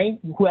tie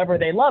whoever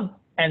they love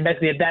and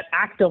basically that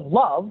act of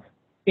love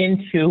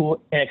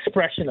into an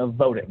expression of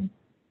voting.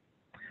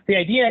 The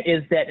idea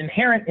is that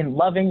inherent in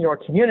loving your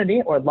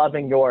community or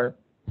loving your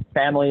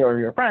family or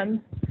your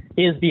friends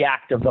is the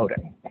act of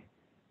voting.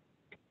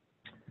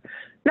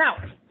 Now,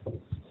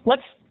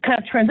 let's kind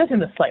of transition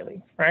this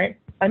slightly, right?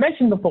 I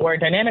mentioned before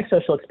dynamic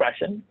social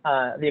expression.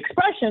 The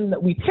expression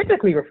that we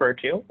typically refer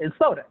to is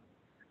voting,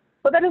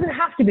 but that doesn't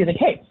have to be the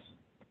case.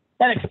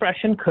 That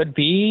expression could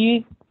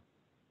be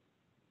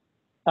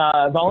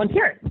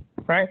volunteering,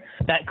 right?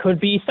 That could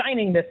be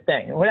signing this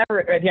thing,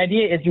 whatever. The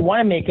idea is you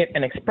want to make it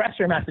an express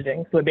your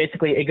messaging. So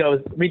basically it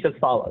reads as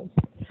follows.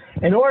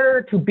 In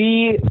order to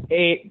be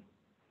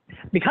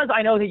because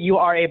I know that you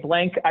are a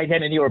blank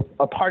identity or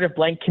a part of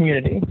blank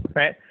community,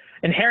 right?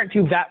 Inherent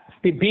to that,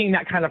 being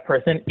that kind of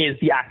person is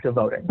the act of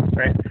voting,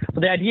 right?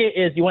 So the idea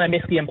is you want to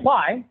basically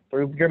imply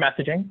through your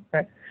messaging,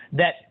 right,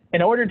 that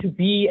in order to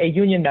be a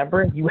union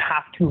member, you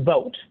have to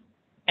vote.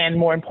 And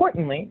more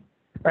importantly,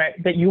 right,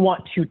 that you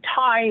want to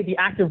tie the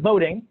act of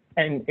voting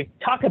and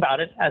talk about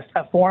it as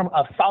a form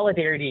of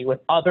solidarity with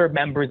other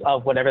members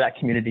of whatever that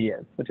community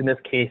is, which in this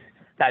case,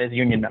 that is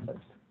union members,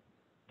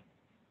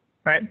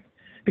 right?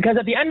 Because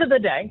at the end of the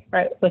day,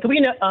 right, like we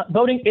know,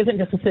 voting isn't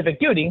just a civic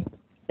duty,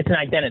 it's an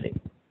identity.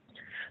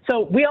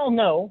 So we all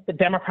know that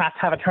Democrats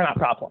have a turnout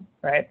problem,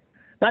 right?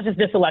 Not just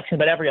this election,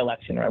 but every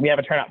election, right? We have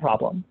a turnout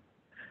problem.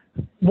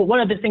 But one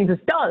of the things this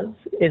does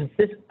is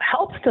this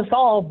helps to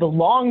solve the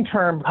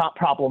long-term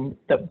problem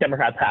that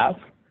Democrats have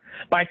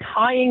by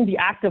tying the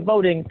act of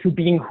voting to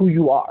being who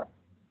you are.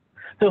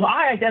 So if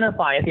I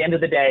identify at the end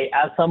of the day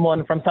as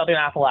someone from Southern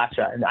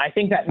Appalachia, and I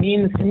think that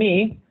means to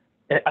me,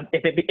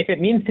 if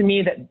it means to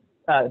me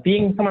that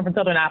being someone from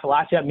Southern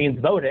Appalachia means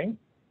voting,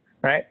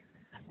 right,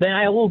 then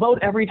I will vote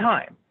every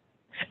time.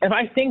 If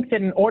I think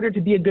that in order to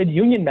be a good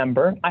union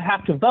member, I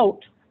have to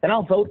vote, then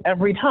I'll vote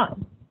every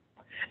time.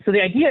 So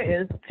the idea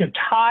is to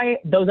tie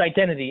those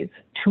identities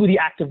to the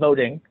act of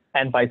voting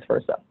and vice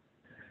versa.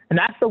 And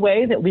that's the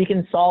way that we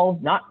can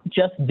solve not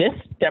just this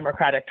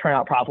Democratic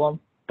turnout problem,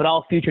 but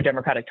all future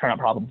Democratic turnout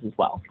problems as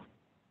well.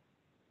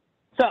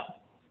 So,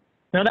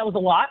 now that was a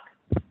lot.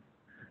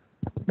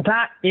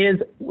 that is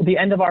the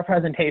end of our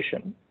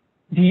presentation.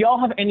 Do y'all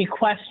have any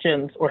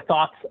questions or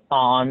thoughts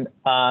on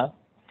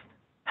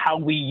how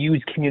we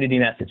use community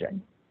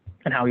messaging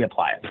and how we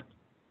apply it?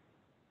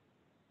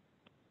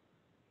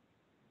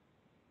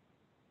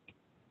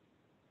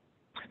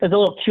 There's a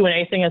little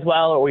Q&A thing as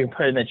well, or we can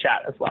put it in the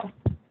chat as well.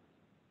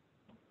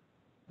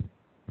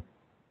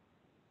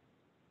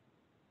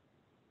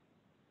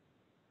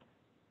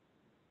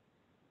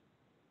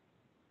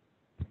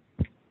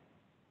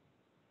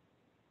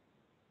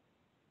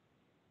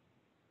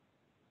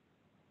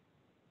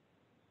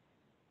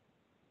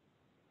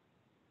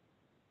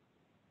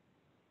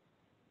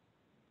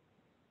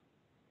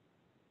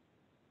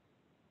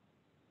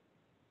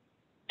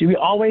 Do we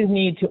always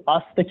need to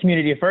us the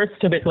community first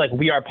to basically like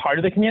we are part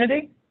of the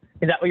community?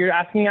 Is that what you're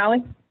asking,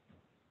 Ali?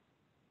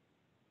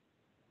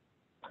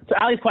 So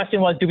Ali's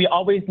question was, do we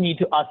always need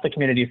to us the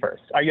community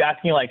first? Are you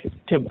asking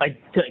to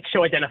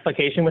show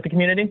identification with the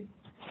community?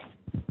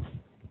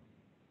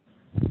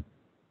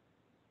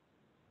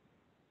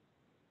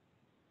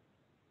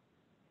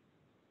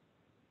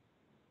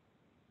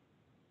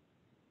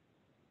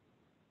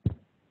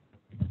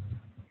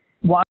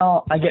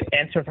 While I get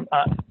answer from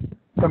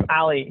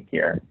Ali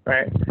here,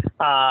 right?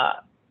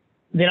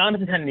 The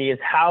anonymous attendee is,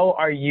 how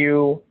are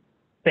you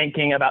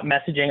thinking about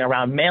messaging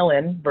around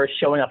mail-in versus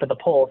showing up at the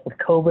polls with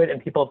COVID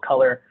and people of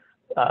color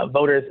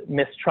voters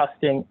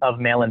mistrusting of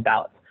mail-in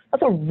ballots?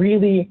 That's a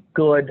really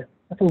good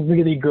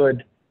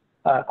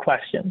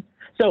question.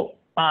 So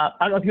I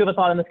don't know if you have a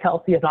thought on this,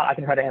 Kelsey. If not, I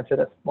can try to answer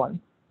this one.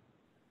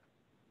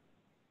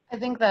 I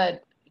think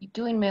that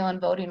doing mail-in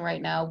voting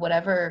right now,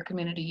 whatever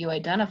community you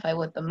identify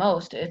with the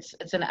most, it's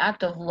an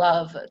act of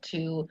love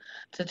to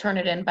turn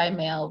it in by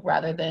mail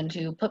rather than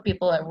to put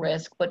people at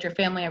risk, put your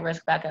family at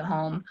risk back at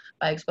home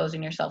by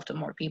exposing yourself to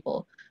more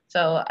people.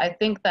 So I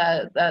think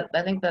that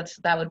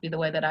would be the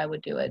way that I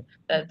would do it.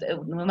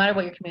 No matter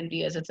what your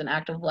community is, it's an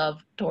act of love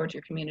towards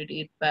your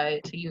community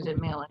to use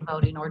it mail-in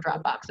voting or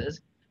drop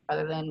boxes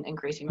rather than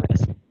increasing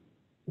risk.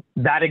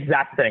 That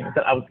exact thing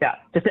that I was,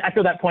 just to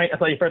echo that point,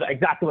 slightly further,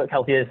 exactly what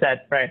Kelsey has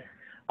said, right?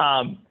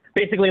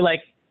 Basically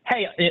like,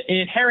 hey,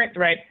 inherent,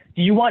 right?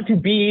 Do you want to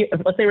be,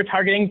 let's say we're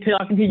talking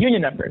to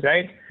union members,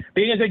 right?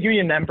 Being a good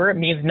union member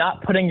means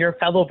not putting your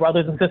fellow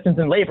brothers and sisters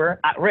in labor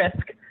at risk,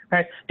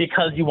 right?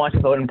 Because you want to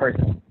vote in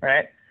person,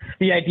 right?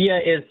 The idea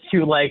is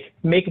to like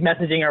make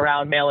messaging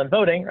around mail-in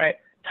voting, right?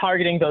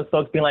 Targeting those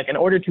folks, being like, in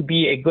order to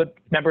be a good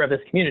member of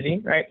this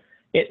community, right?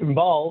 It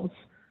involves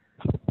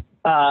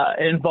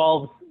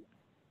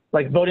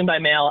like voting by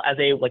mail as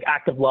a like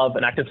act of love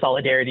and act of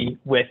solidarity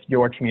with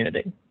your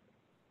community.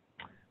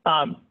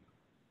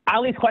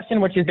 Ali's question,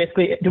 which is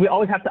basically, do we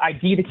always have to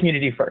ID the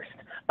community first?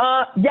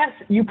 Yes,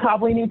 you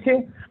probably need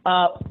to.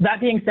 That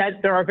being said,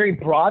 there are very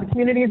broad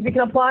communities we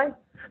can apply.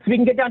 So we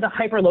can get down to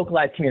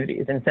hyper-localized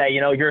communities and say,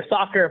 your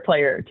soccer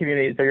player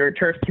communities or your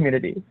church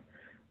communities.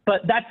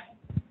 But that's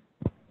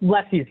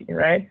less easy,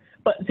 right?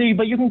 But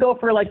you can go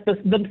for like the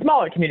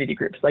smaller community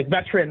groups, like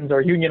veterans or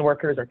union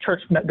workers or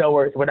church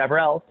goers, whatever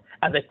else,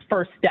 as a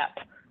first step,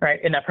 right,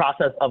 in that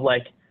process of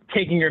like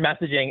taking your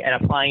messaging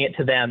and applying it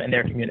to them and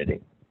their community.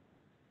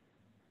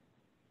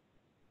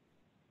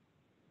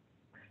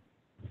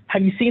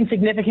 Have you seen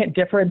significant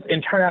difference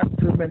in turnout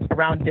improvements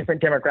around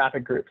different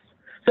demographic groups?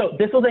 So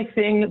this was a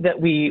thing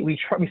that we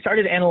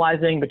started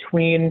analyzing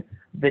between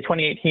the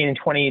 2018 and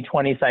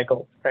 2020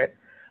 cycles, right?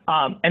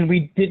 And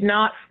we did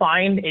not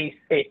find an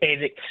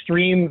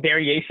extreme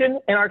variation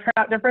in our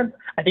turnout difference.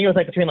 I think it was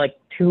like between like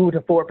 2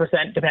 to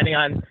 4% depending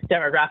on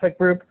demographic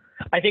group.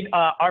 I think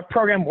our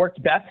program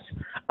worked best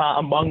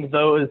among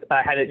those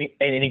had an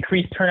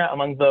increased turnout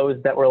among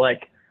those that were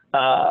like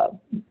I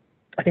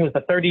think it was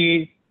the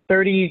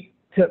 30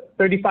 to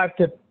 35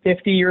 to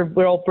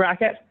 50-year-old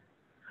bracket,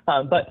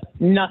 but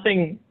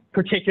nothing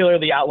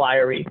particularly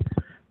outliery.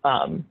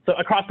 So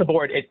across the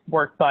board, it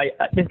worked by,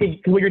 because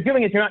what you're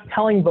doing is you're not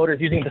telling voters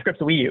using the scripts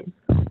that we use.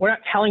 We're not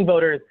telling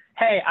voters,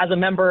 hey, as a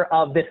member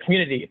of this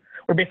community,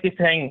 we're basically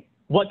saying,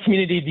 what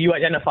community do you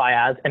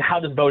identify as and how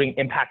does voting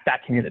impact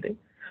that community?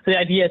 So the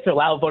idea is to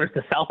allow voters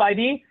to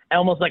self-ID and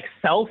almost like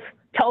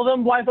self-tell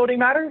them why voting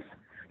matters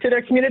to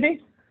their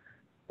community,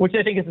 which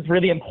I think is this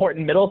really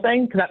important middle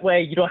thing, because that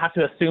way you don't have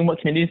to assume what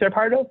communities they're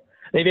part of.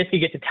 They basically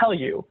get to tell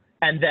you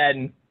and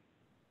then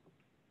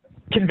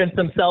convince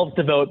themselves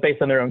to vote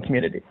based on their own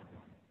community.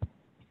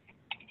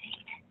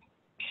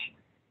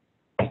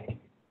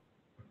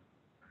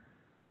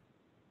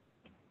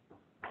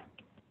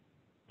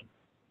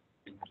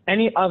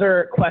 Any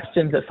other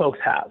questions that folks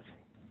have?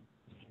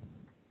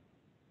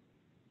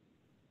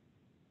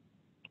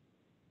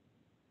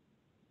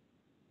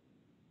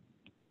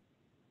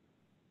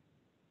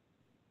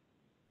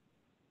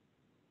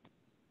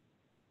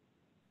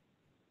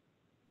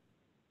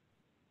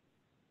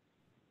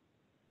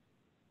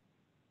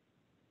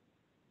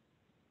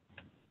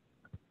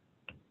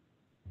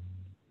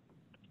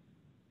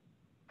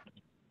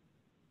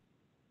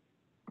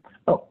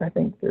 Oh, I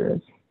think there is.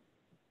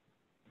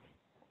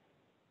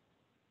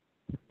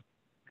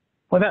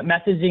 What about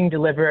messaging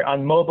delivered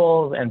on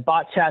mobiles and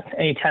bot chats?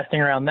 Any testing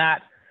around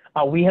that?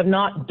 We have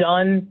not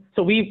done,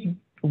 so we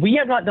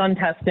have not done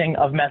testing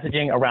of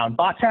messaging around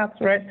bot chats,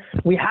 right?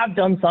 We have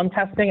done some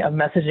testing of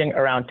messaging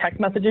around text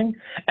messaging,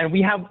 and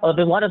we have,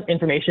 there's a lot of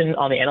information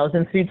on the Analyst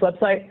Institute's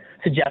website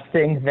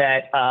suggesting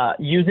that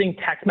using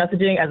text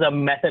messaging as a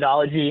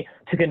methodology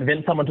to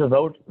convince someone to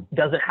vote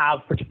doesn't have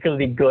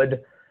particularly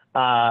good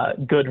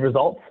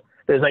results.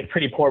 There's like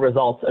pretty poor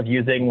results of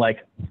using like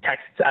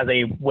text as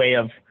a way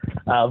of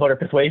voter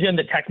persuasion.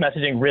 That text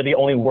messaging really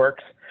only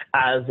works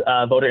as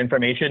a voter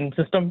information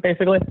system,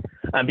 basically.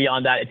 And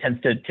beyond that, it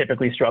tends to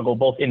typically struggle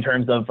both in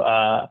terms of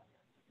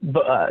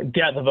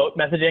get out the vote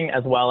messaging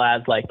as well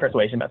as like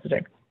persuasion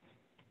messaging.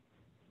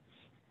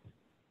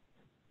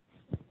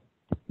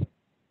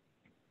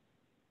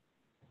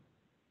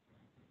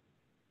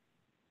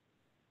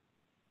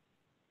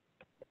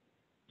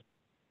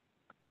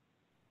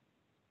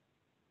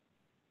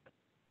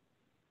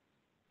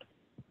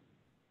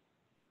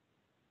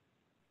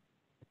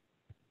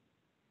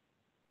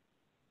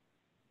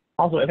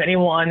 Also, if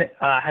anyone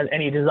has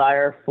any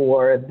desire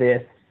for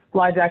this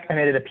slide deck, I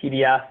made it a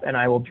PDF and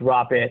I will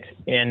drop it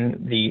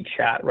in the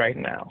chat right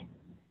now.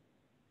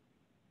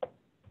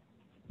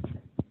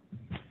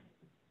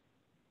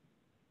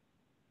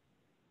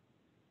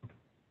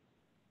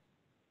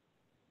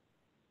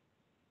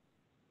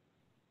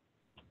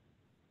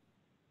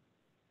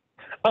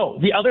 Oh,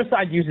 the other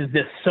side uses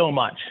this so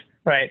much,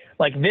 right?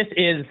 Like this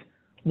is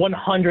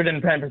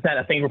 110%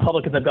 a thing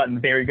Republicans have gotten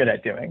very good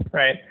at doing,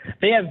 right?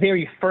 They have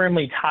very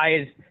firmly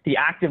tied the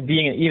act of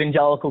being an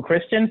evangelical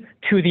Christian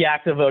to the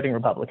act of voting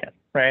Republican,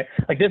 right?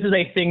 Like this is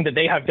a thing that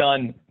they have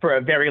done for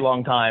a very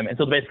long time. And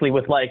so basically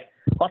with like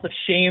lots of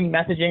shame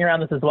messaging around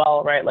this as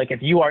well, right? Like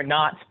if you are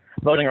not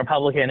voting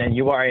Republican and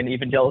you are an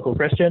evangelical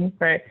Christian,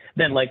 right?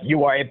 Then like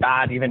you are a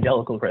bad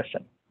evangelical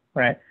Christian,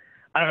 right?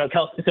 I don't know,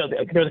 Kelsey, so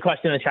there was a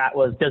question in the chat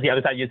was, does the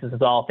other side use this as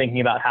well,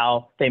 thinking about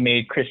how they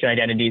made Christian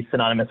identities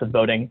synonymous with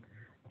voting?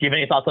 Do you have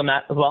any thoughts on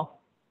that as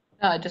well?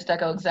 Just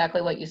echo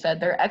exactly what you said.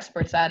 They're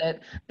experts at it.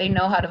 They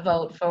know how to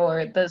vote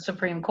for the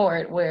Supreme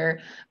Court, where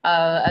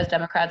as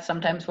Democrats,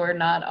 sometimes we're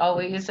not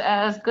always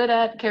as good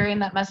at carrying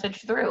that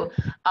message through.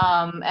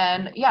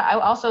 And yeah, I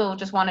also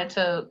just wanted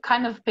to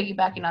kind of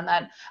piggybacking on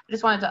that, I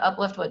just wanted to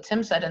uplift what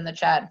Tim said in the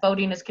chat.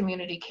 Voting is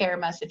community care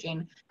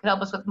messaging can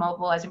help us with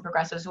mobilizing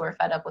progressives who are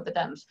fed up with the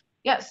Dems.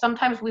 Yes,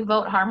 sometimes we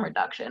vote harm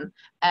reduction,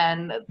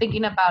 and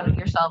thinking about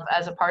yourself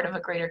as a part of a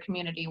greater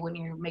community when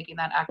you're making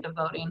that act of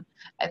voting,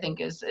 I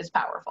think is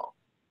powerful.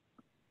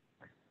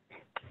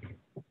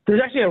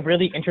 There's actually a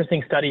really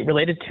interesting study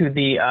related to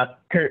the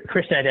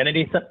Christian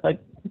identity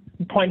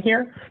point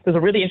here. There's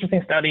a really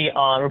interesting study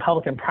on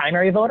Republican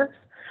primary voters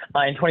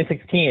in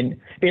 2016,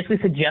 basically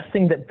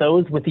suggesting that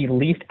those with the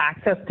least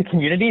access to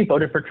community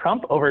voted for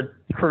Trump over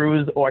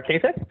Cruz or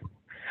Kasich.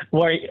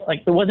 Where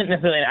like it wasn't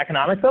necessarily an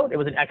economic vote, it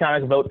was an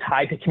economic vote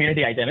tied to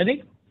community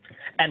identity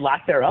and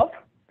lack thereof.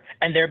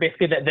 And they're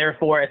basically that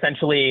therefore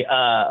essentially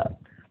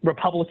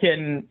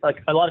Republican, like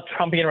a lot of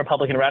Trumpian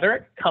Republican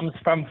rhetoric comes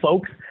from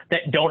folks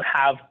that don't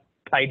have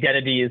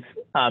identities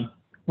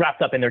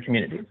wrapped up in their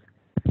communities.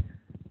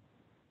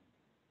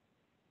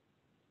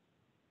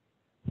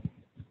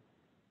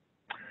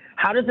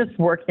 How does this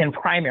work in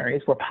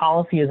primaries where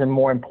policy is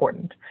more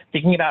important?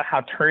 Thinking about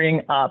how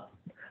turning up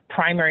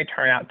primary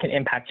turnout can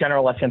impact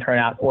general election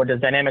turnout, or does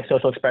dynamic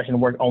social expression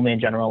work only in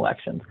general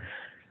elections?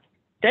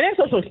 Dynamic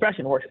social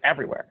expression works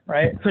everywhere,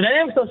 right? So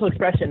dynamic social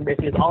expression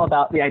basically is all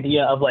about the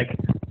idea of like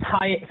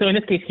so in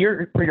this case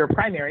here for your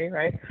primary,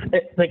 right?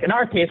 Like in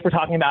our case, we're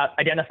talking about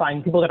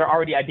identifying people that are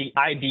already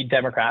ID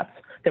Democrats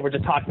that we're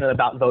just talking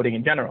about voting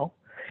in general.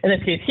 In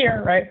this case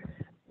here, right,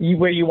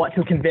 where you want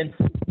to convince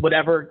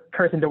whatever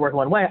person to work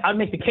one way, I would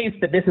make the case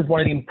that this is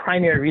one of the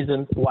primary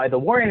reasons why the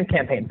Warren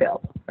campaign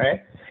failed,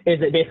 right? Is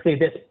that basically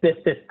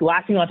this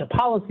latching onto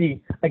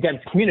policy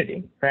against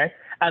community, right?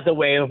 As a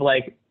way of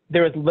like,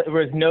 there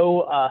was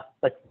no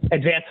like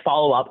advanced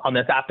follow-up on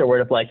this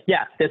afterward of like,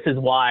 yes, this is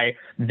why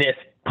this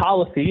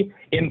policy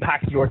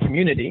impacts your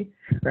community,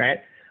 right?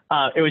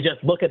 It would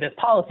just look at this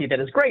policy that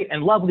is great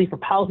and lovely for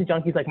policy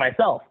junkies like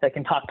myself that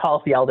can talk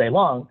policy all day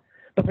long.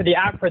 But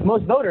for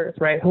most voters,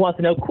 right, who wants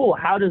to know, cool,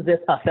 how does this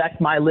affect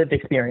my lived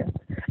experience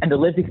and the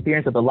lived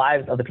experience of the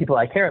lives of the people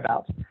I care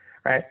about,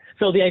 right?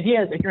 So the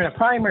idea is if you're in a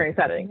primary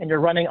setting and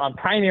you're running on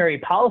primary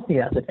policy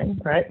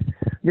messaging, right,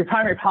 your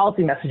primary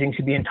policy messaging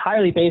should be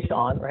entirely based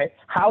on, right,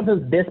 how does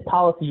this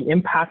policy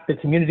impact the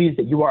communities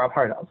that you are a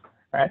part of,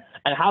 right?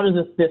 And how does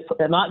this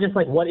not just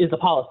like what is the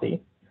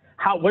policy,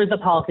 what is the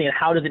policy and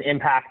how does it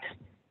impact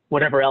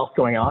whatever else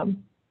going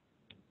on?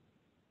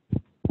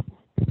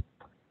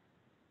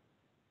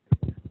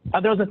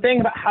 There was a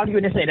thing about how do you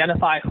initially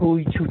identify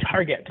who to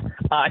target.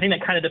 I think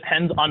that kind of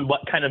depends on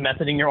what kind of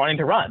messaging you're wanting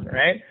to run,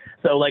 right?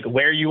 So like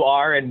where you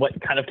are and what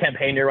kind of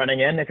campaign you're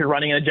running in. If you're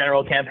running in a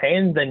general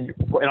campaign, then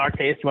in our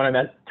case, you want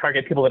to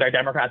target people that are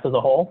Democrats as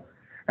a whole,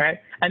 right?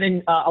 And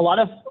then a lot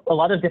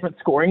of different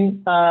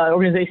scoring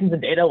organizations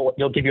and data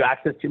you'll give you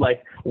access to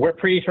like, we're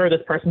pretty sure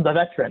this person's a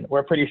veteran.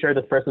 We're pretty sure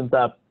this person's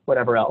a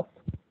whatever else.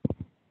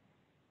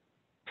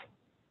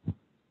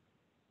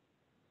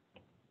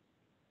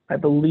 I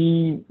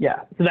believe,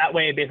 yeah. So that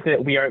way, basically,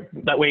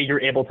 that way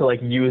you're able to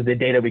like use the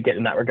data we get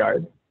in that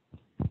regard.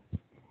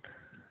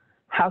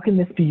 How can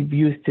this be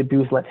used to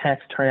boost Latinx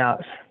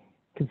turnout,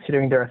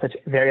 considering there are such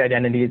varied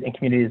identities and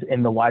communities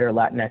in the wider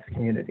Latinx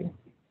community?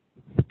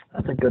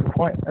 That's a good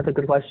point. That's a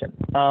good question.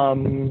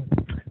 Do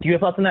you have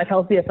thoughts on that,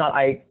 Kelsey? If not,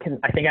 I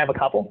think I have a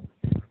couple.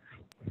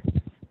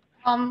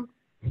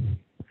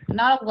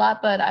 Not a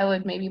lot, but I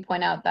would maybe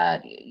point out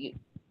that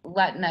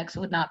Latinx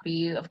would not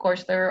be, of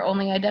course, their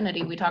only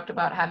identity. We talked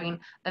about having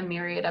a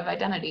myriad of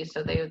identities.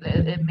 So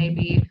it may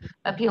be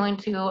appealing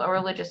to a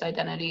religious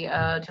identity,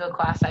 to a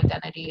class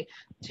identity,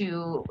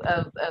 to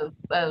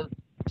a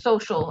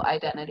social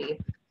identity.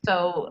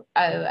 So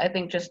I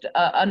think just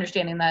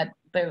understanding that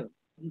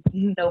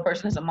no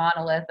person is a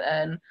monolith,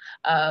 and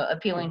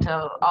appealing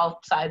to all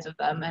sides of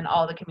them and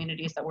all the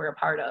communities that we're a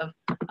part of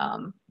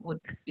would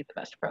be the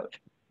best approach.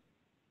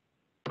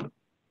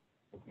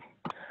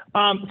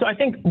 So I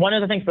think one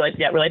of the things related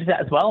to that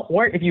as well,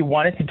 or if you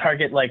wanted to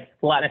target like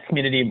the Latinx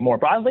community more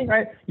broadly,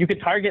 right, you could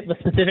target the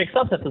specific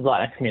subsets of the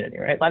Latinx community,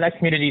 right? Latinx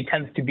community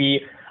tends to be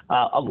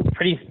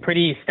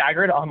pretty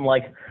staggered on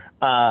like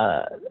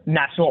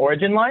national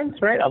origin lines,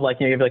 right? Of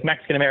like, you have like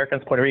Mexican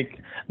Americans, Puerto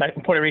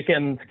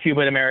Ricans,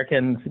 Cuban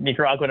Americans,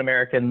 Nicaraguan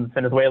Americans,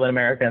 Venezuelan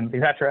Americans,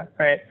 etc.,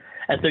 right?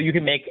 And so you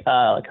can make,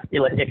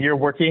 if you're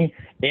working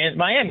in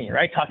Miami,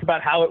 right, talk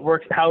about how it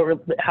works,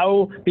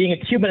 how being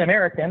a Cuban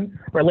American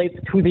relates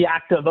to the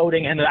act of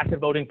voting and the act of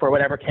voting for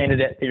whatever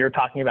candidate that you're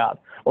talking about,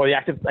 or the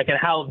act of, like, and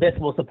how this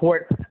will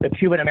support the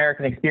Cuban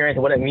American experience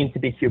and what it means to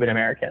be Cuban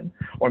American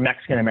or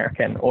Mexican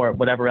American or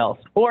whatever else,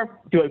 or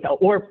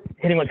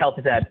hitting what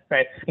Kelsey said,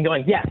 right, and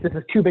going, yes, this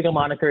is too big a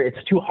moniker.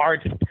 It's too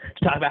hard to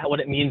talk about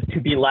what it means to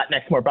be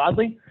Latinx more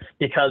broadly,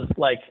 because,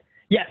 like,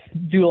 yes,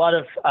 do a lot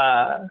of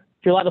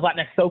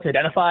Latinx folks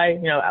identify,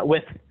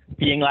 with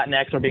being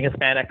Latinx or being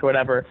Hispanic or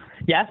whatever?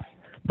 Yes,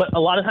 but a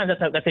lot of times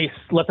that's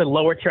a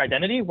lower tier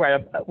identity,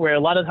 where a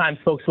lot of times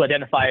folks who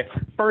identify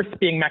first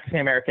being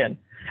Mexican American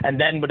and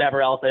then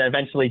whatever else, and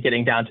eventually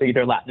getting down to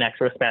either Latinx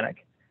or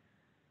Hispanic.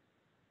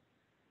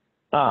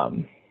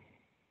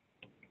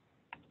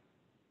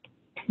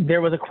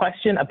 There was a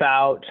question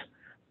about,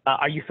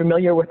 are you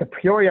familiar with the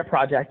Peoria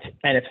Project?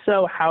 And if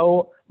so,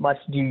 how much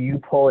do you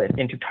pull it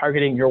into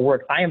targeting your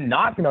work? I am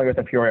not familiar with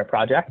the Peoria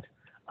Project.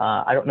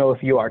 I don't know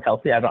if you are,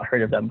 Kelsey. I've not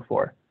heard of them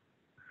before.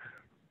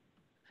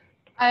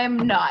 I'm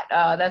not.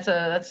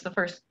 That's the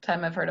first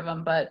time I've heard of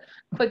them. But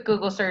quick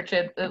Google search,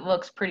 it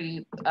looks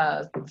pretty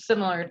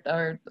similar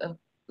or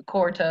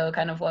core to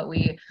kind of what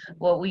we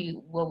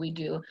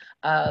do.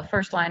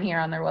 First line here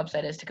on their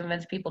website is, to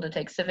convince people to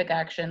take civic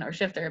action or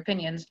shift their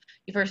opinions,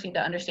 you first need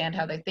to understand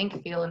how they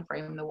think, feel, and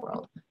frame the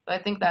world. So I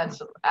think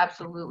that's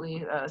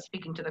absolutely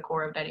speaking to the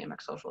core of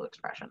dynamic social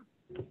expression.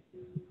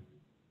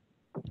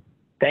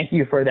 Thank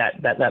you for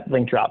that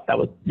link drop. That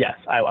was, yes,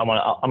 I'm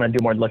gonna do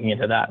more looking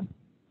into that.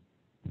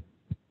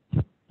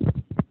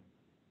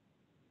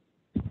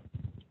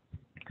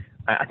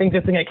 I think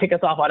this is gonna kick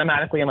us off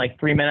automatically in like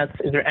 3 minutes.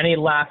 Is there any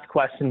last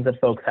questions that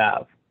folks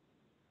have?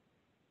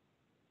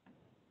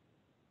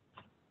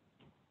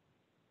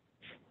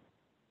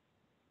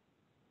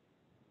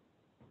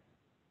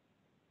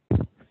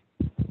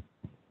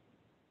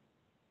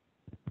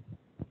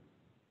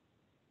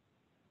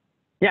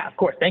 Yeah, of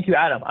course. Thank you,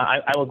 Adam.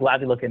 I will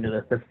gladly look into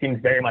this. This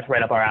seems very much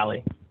right up our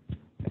alley.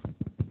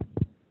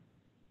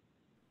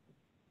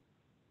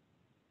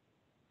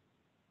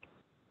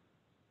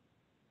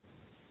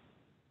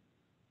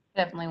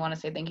 Definitely want to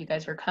say thank you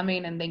guys for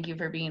coming, and thank you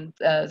for being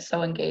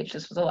so engaged.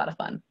 This was a lot of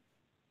fun.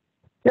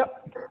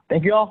 Yep.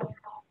 Thank you all.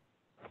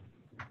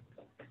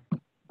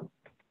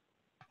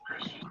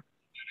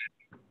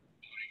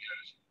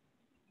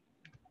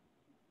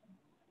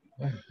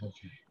 Okay.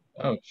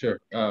 Oh,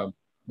 sure.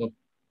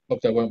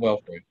 Hope that went well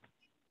for you.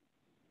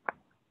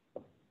 All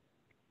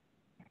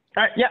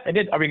right. Yeah, I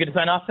did. Are we good to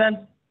sign off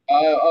then?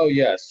 Oh,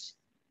 yes.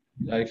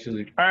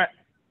 Actually. All right.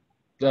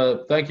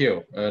 Thank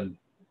you, and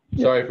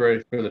sorry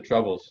for the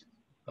troubles.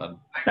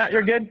 No,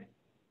 you're good.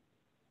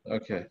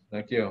 Okay.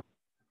 Thank you.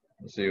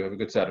 We'll see you. Have a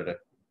good Saturday.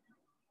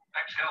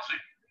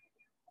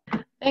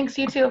 Thanks,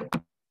 you too.